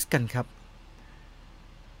ควิซกันครับ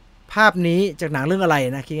ภาพนี้จากหนังเรื่องอะไร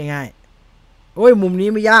นะคิดง่ายๆโอ้ยมุมนี้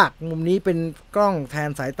ไม่ยากมุมนี้เป็นกล้องแทน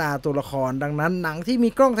สายตาตัวละครดังนั้นหนังที่มี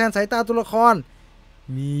กล้องแทนสายตาตัวละคร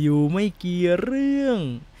มีอยู่ไม่กี่เรื่อง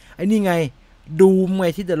ไอ้นี่ไงดูไง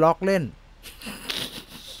ที่ The Rock เล่น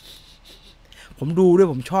ผมดูด้วย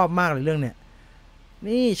ผมชอบมากเลยเรื่องเนี้ย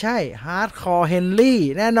นี่ใช่ Hardcore Henry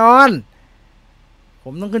แน่นอนผ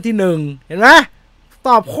มต้องขึ้นที่1เห็นไหมต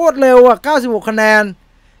อบโคตรเร็วอ่ะ96 คะแนน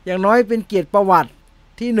อย่างน้อยเป็นเกียรติประวัติ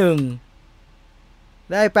ที่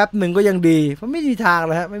1ได้แป๊บหนึ่งก็ยังดีเพราะไม่มีทางเ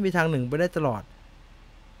ลยฮะไม่มีทาง1ไปได้ตลอด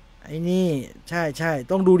ไอ้นี่ใช่ใช่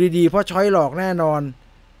ต้องดูดีๆเพราะช้อยหลอกแน่นอน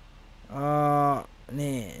เออ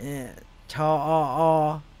นี่ชอ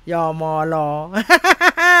ยมล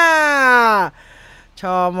ช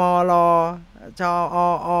มลชอ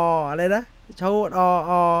อะไรนะชุด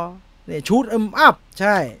นี่ชุดเอ็มอัพใ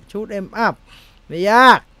ช่ชุดเอ็มอัพไม่ย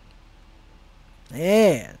ากนี่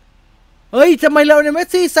เฮ้ยทำไมเราเนี่ยเมส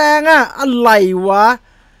ซี่แซงอะอะไรวะ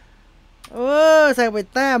แซงไป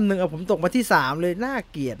แต้มหนึ่งผมตกมาที่3เลยน่า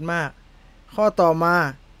เกลียดมากข้อต่อมา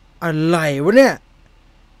อะไรวะเนี่ย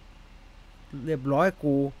เรียบร้อย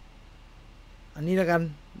กูอันนี้แล้วกัน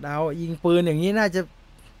ดาวยิงปืนอย่างนี้น่าจะ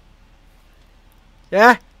ใช่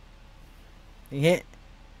อย่างเงี้ย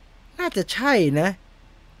น่าจะใช่นะ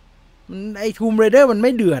มันไอทูมเรเดอร์มันไ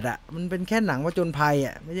ม่เดือดอ่ะมันเป็นแค่หนังผจญภัย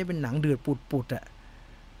อ่ะไม่ใช่เป็นหนังเดือดปุดอ่ะ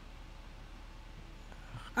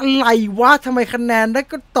อะไรวะทำไมคะแนนได้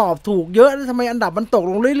ก็ตอบถูกเยอะแล้วทำไมอันดับมันตก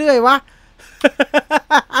ลงเรื่อยๆวะ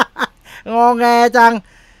งอแงจัง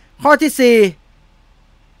ข้อที่4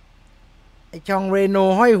ไอชองเรโน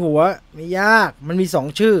ห้อยหัวไม่ยากมันมี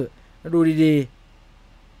2ชื่อดูดีๆ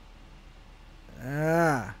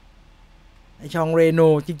ไอชองเรโน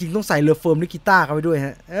จริงๆต้องใส่เลอเฟิร์มนิกิต้าเข้าไปด้วยฮ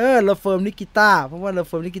ะเลอเฟิร์มนิกิต้าเพราะว่าเลอเ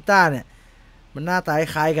ฟิร์มนิกิต้าเนี่ยมันหน้าตา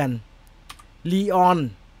คล้ายกันลีออน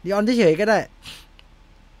เฉยๆก็ได้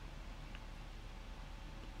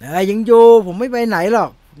ยังอยู่ผมไม่ไปไหนหรอก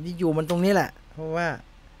ที่อยู่มันตรงนี้แหละเพราะว่า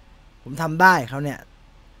ผมทำได้เขาเนี่ย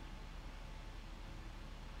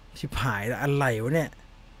ชิบหายแล้วอะไรวะเนี่ย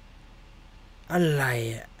อะไร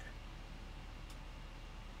อ่ะ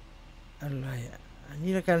อัน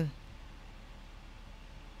นี้แล้วกัน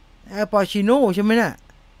ปอชิโน่ใช่ไหมน่ะ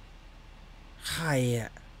ใครอ่ะ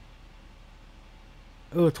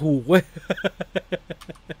ถูกเว้ย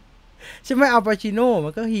ใช่ไหมอัลปาชิโน่มั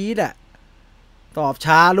นก็ฮีทอ่ะตอบ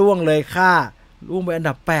ช้าล่วงเลยค่าล่วงไปอัน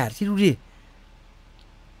ดับ8ที่ดูดิ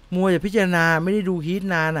มัวจะพิจารณาไม่ได้ดูฮีท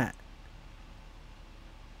นานอ่ะ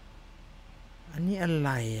อันนี้อะไ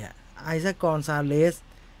รอ่ะไอซากอนซาเลส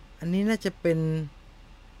อันนี้น่าจะเป็น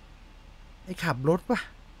ไอขับรถปะ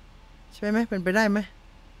ใช่ไหมเป็นไปได้ไหม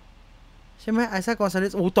ใช่ไหมไอซากอนซาเล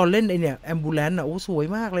สตอนเล่นไอเนี่ยแอมบูเลนต์อ่ะสวย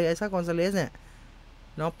มากเลยไอซากอนซาเลสเนี่ย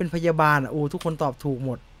เนาะเป็นพยาบาลอ่ะทุกคนตอบถูกห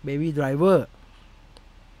มดเบบี้ไดรเวอร์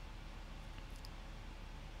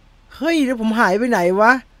เฮ้ยแล้วผมหายไปไหนว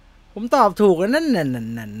ะผมตอบถูกแล้วนั่น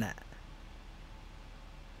น่ะ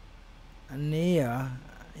อันนี้เหรอ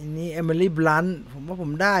อันนี้เอมิลี่บลันต์ผมว่าผ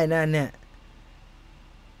มได้นะเนี่ย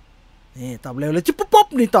นี่ตอบเร็วเลยจิ๊บปุ๊บ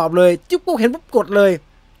นี่ตอบเลยจิ๊บปุ๊บเห็นปุ๊บกดเลย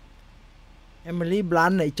เอมิลี่บลั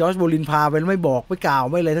นต์ไอ้จอร์จโบลินพาไปไม่บอกไม่กล่าว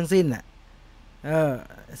ไม่เลยทั้งสิ้นอ่ะ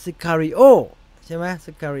ซิคาริโอใช่ไหม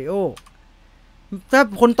ซิคาริโอถ้า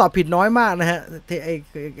คนตอบผิดน้อยมากนะฮะไ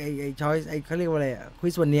อ้ช้อยไอ้เขาเรียกว่าอะไรควิ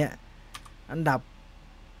สวันเนี้ยอันดับ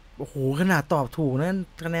ขนาดตอบถูกนั้น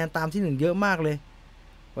คะแนนตามที่1เยอะมากเลย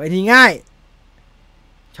ไว้ทีง่าย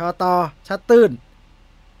ชอตอชัตตื้น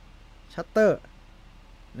ชัตเตอร์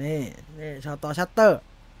นี่ชอตอชัตเตอร์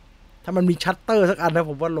ถ้ามันมีชัตเตอร์สักอันนะ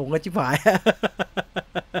ผมว่าหลงกันชิบหาย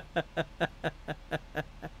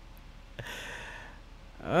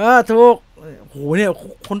ถูกเนี่ย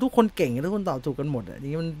คนทุกคนเก่งทุกคนตอบถูกกันหมดอ่ะ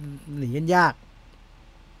นี่มันหนีกันยาก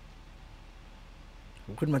ผ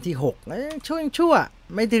มขึ้นมาที่6ชั่ว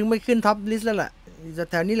ไม่ถึงไม่ขึ้นท็อปลิสต์แล้วล่ะ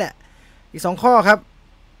แถวนี้แหละอีก2ข้อครับ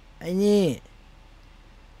ไอ้นี่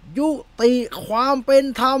ยุติความเป็น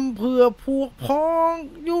ธรรมเพื่อพวกพ้อง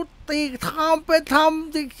ยุติความเป็นธรรม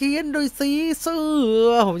ที่เขียนโดยสีเสื้อ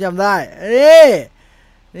ผมจำได้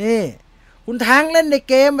นี่คุณแทงเล่นใน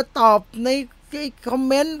เกมมาตอบในคอม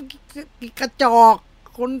เมนต์กระจอก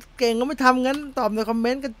คนเก่งก็ไม่ทำงั้นตอบในคอมเม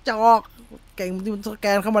นต์กระจอกเก่งที่มันสแก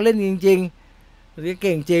นเข้ามาเล่นจริงๆหรือเ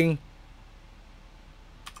ก่งจริง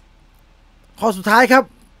ข้อสุดท้ายครับ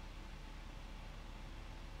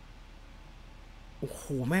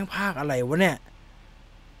แม่งภาคอะไรวะเนี่ย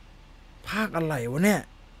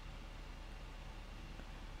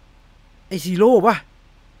ไอซีโร่ปะ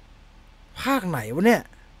ภาคไหนวะเนี่ย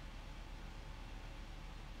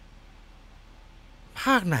ภ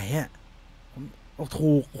าคไหนอ่ะ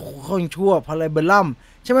ถูกข้อยังชั่วพาราเบลลัม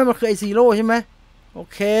ใช่ไหมมันคือไอซีโร่ใช่ไหมโอ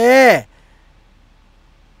เค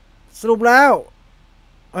สรุปแล้ว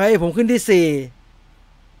ผมขึ้นที่4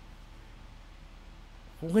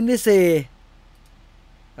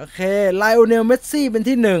โอเคไลโอเนลเมสซี่เป็น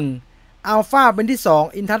ที่1อัลฟาเป็นที่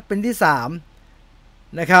2อินทัศเป็นที่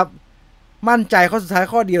3นะครับมั่นใจข้อสุดท้าย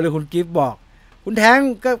ข้อเดียวเลยคุณกิฟต์บอกคุณแท้ง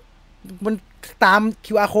ก็มันตาม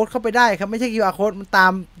QR code เข้าไปได้ครับไม่ใช่ QR code มันตา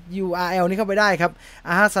ม URL นี้เข้าไปได้ครับ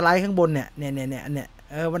สไลด์ข้างบนเนี่ย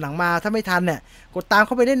วันหลังมาถ้าไม่ทันเนี่ยกดตามเ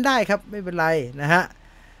ข้าไปเล่นได้ครับไม่เป็นไรนะฮะ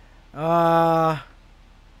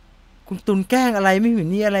คุณตุลแกล้งอะไรไม่เห็น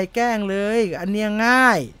มีอะไรแกล้งเลยอันเนี้ยง่า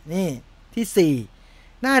ยนี่ที่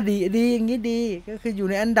4หน้าดีอย่างนี้ดีก็คืออยู่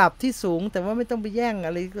ในอันดับที่สูงแต่ว่าไม่ต้องไปแย่งอ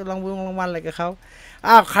ะไรรางวัลอะไรกับเขา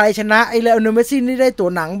ใครชนะไอ้เลโอเนลเมสซี่นี่ได้ตัว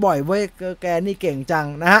หนังบ่อยเว้ยแกนี่เก่งจัง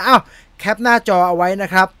นะฮะแคปหน้าจอเอาไว้นะ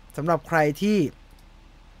ครับสำหรับใคร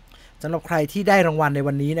ที่ได้รางวัลใน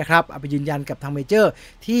วันนี้นะครับเอาไปยืนยันกับทางเมเจอร์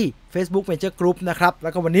ที่ Facebook Major Group นะครับแล้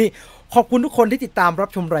วก็วันนี้ขอบคุณทุกคนที่ติดตามรับ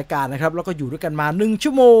ชมรายการนะครับแล้วก็อยู่ด้วยกันมา1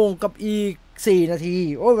ชั่วโมงกับอีก4นาที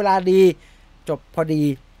โอ้เวลาดีจบพอดี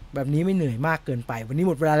แบบนี้ไม่เหนื่อยมากเกินไปวันนี้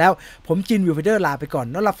หมดเวลาแล้วผมจินวิวไฟเดอร์ลาไปก่อน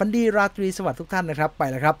นอนหลับฝันดีราตรีสวัสดิ์ทุกท่านนะครับไป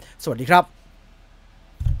แล้วครับสวัสดีครั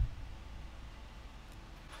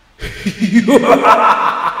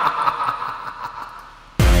บ